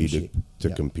need to be to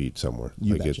compete somewhere.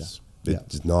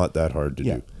 It's not that hard to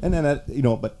do. And then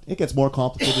but it gets more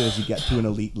complicated as you get to an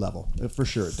elite level, for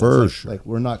sure. Sure. Like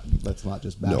let's not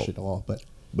just bash it all,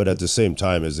 but at the same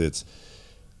time, as it's,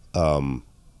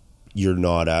 you're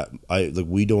not at.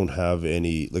 We don't have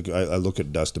any. I look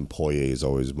at Dustin Poirier is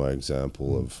always my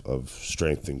example of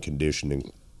strength and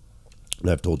conditioning, and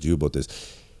I've told you about this.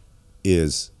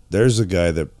 There's a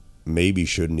guy that maybe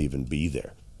shouldn't even be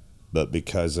there, but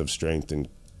because of strength and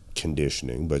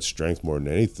conditioning, but strength more than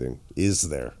anything is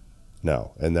there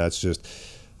now, and that's just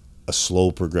a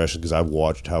slow progression, because I've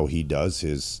watched how he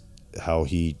does how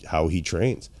he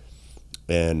trains.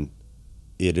 And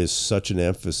it is such an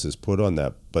emphasis put on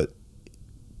that. But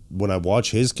when I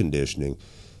watch his conditioning,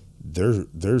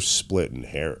 they're splitting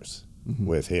hairs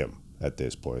with him at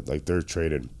this point. Like, they're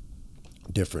training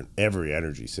different, every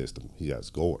energy system he has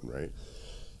going, right?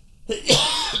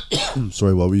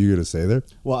 Sorry, what were you going to say there?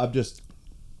 Well,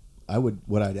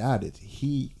 what I'd add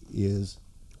is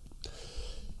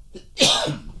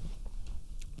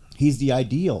he's the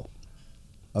ideal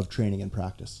of training and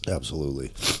practice.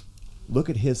 Absolutely. Look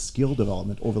at his skill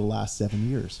development over the last 7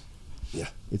 years. Yeah.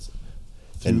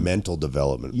 And mental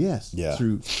development. Yes. Yeah.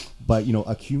 But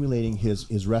accumulating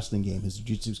his wrestling game, his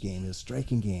jiu-jitsu game, his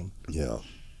striking game. Yeah.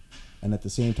 And at the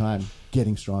same time,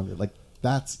 getting stronger. Like,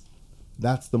 that's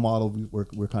the model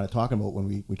we're kind of talking about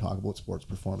when we talk about sports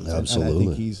performance. Absolutely.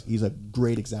 And I think he's a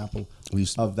great example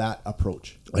of that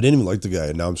approach. I didn't even like the guy,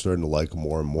 and now I'm starting to like him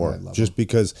more and more. Just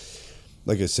because,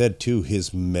 like I said, too,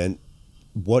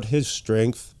 what his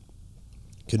strength,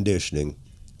 conditioning,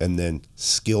 and then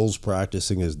skills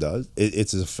practicing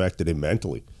it's affected him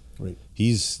mentally. Right.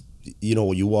 He's,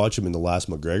 you watch him in the last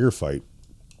McGregor fight.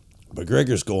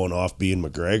 McGregor's going off being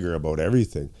McGregor about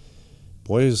everything.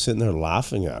 Boy is sitting there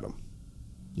laughing at him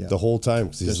the whole time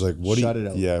because he's Just like, "What? shut it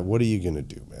out. Yeah, what are you gonna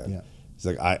do, man?" Yeah. He's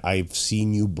like, "I've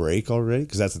seen you break already."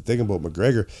 Because that's the thing about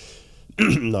McGregor.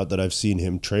 Not that I've seen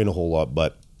him train a whole lot,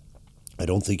 but I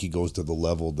don't think he goes to the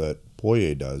level that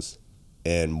Poirier does.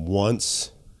 And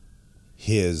once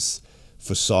his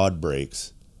facade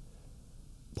breaks,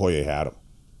 Poirier had him.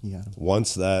 Yeah.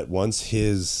 Once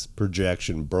his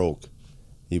projection broke,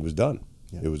 he was done.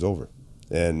 Yeah. It was over.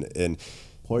 And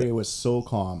Poirier was so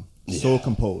calm, so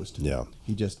composed. Yeah.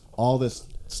 He just, all this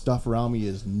stuff around me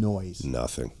is noise.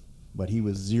 nothing. But he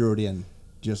was zeroed in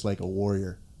just like a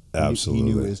warrior. Absolutely.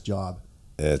 He knew his job.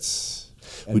 It's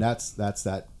And that's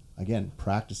that, again,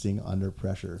 practicing under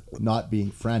pressure, not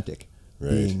being frantic,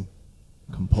 Right. being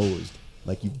composed.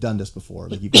 Like you've done this before.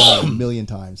 Like you've done it a million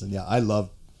times. And yeah, I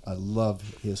love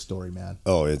his story, man.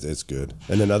 Oh, it's good.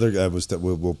 And another guy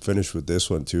we'll finish with this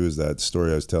one too. Is that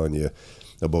story I was telling you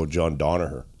about John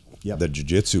Danaher, Yep. the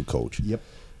jiu-jitsu coach. Yep.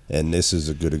 And this is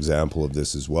a good example of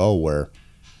this as well, where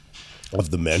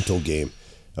of the mental game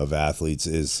of athletes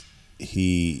is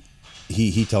he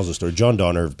tells a story. John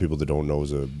Danaher, for people that don't know,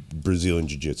 is a Brazilian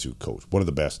jiu-jitsu coach, one of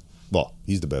the best. Well,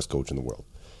 he's the best coach in the world.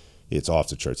 It's off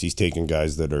the charts. He's taking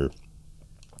guys that are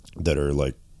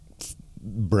like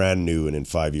brand new and in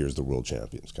 5 years the world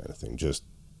champions kind of thing. Just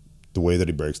the way that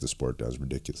he breaks the sport down is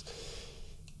ridiculous.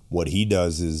 What he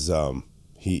does is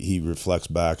he reflects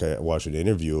back. I watched an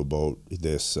interview about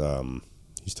this.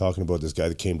 He's talking about this guy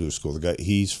that came to his school.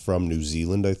 He's from New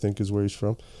Zealand, I think is where he's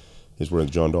from. Is where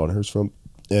John Danaher's from.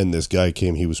 And this guy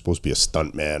came. He was supposed to be a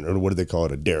stunt man, or what do they call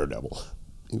it? A daredevil.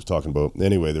 He was talking about.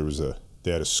 Anyway,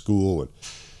 they had a school,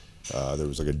 and there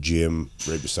was like a gym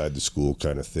right beside the school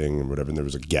kind of thing, and whatever. And there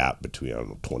was a gap between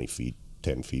 20 feet,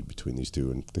 10 feet between these two.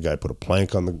 And the guy put a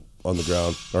plank on the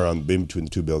ground, or in between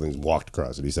the two buildings, and walked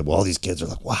across it. He said, "Well, all these kids are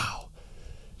like, wow,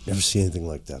 never seen anything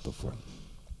like that before."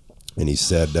 And he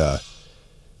said,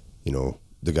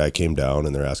 the guy came down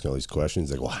and they're asking all these questions.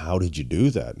 He's like, "Well, how did you do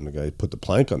that?" And the guy put the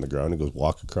plank on the ground and goes,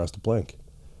 "Walk across the plank."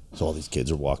 So all these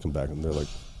kids are walking back and they're like,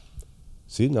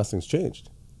 "See, nothing's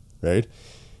changed," right?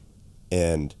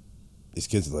 And these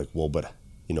kids are like, "Well, but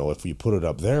if you put it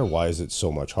up there, why is it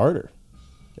so much harder?"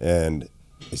 And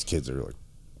these kids are like,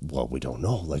 "Well, we don't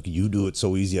know. Like, you do it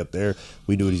so easy up there,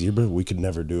 we do it easier, but we could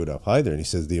never do it up either." And he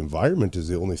says the environment is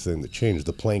the only thing that changed.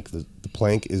 The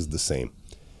plank is the same.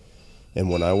 And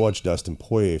when I watch Dustin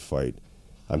Poirier fight,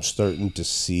 I'm starting to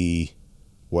see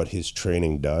what his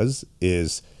training does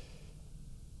is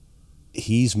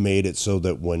he's made it so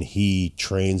that when he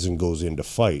trains and goes into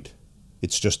fight,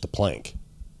 it's just the plank.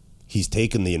 He's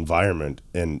taken the environment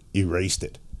and erased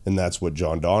it. And that's what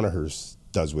John Danaher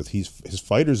does with his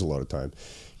fighters a lot of time.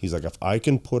 He's like, if I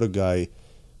can put a guy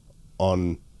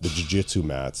on the jiu-jitsu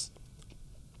mats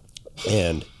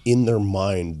and in their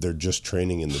mind they're just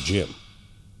training in the gym,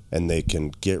 and they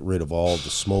can get rid of all the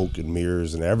smoke and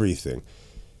mirrors and everything,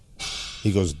 he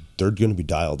goes, they're going to be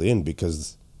dialed in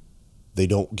because they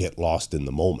don't get lost in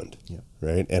the moment,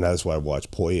 right? And that's why I watch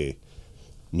Poirier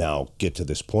now get to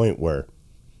this point where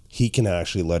he can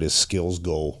actually let his skills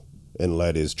go and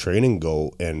let his training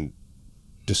go and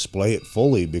display it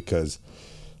fully because,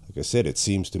 like I said, it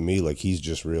seems to me like he's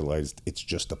just realized it's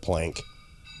just a plank.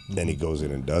 And he goes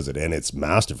in and does it, and it's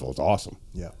masterful. It's awesome,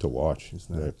 to watch.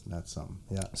 That's something,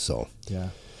 So,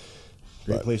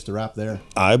 great place to wrap there.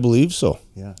 I believe so.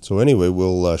 Yeah. So anyway,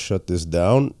 we'll shut this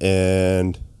down,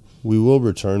 and we will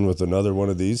return with another one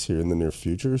of these here in the near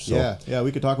future. So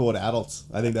we could talk about adults.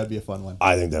 I think that'd be a fun one.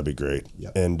 I think that'd be great.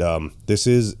 Yep. And this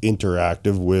is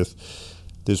interactive with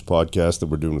this podcast that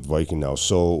we're doing with Viking now.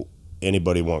 So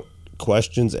anybody want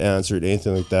questions answered,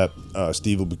 anything like that,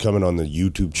 Steve will be coming on the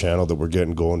YouTube channel that we're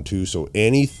getting going to. So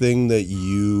anything that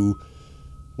you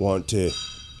want to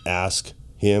ask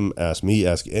him, ask me,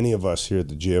 ask any of us here at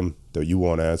the gym that you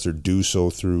want answered, do so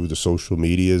through the social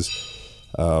medias.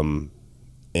 And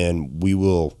we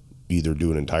will either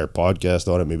do an entire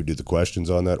podcast on it, maybe do the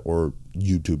questions on that, or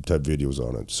YouTube type videos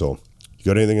on it. So you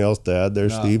got anything else to add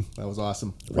there, Steve? That was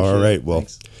awesome. All right. Appreciate it. Well,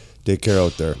 Thanks. Take care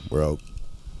out there. We're out.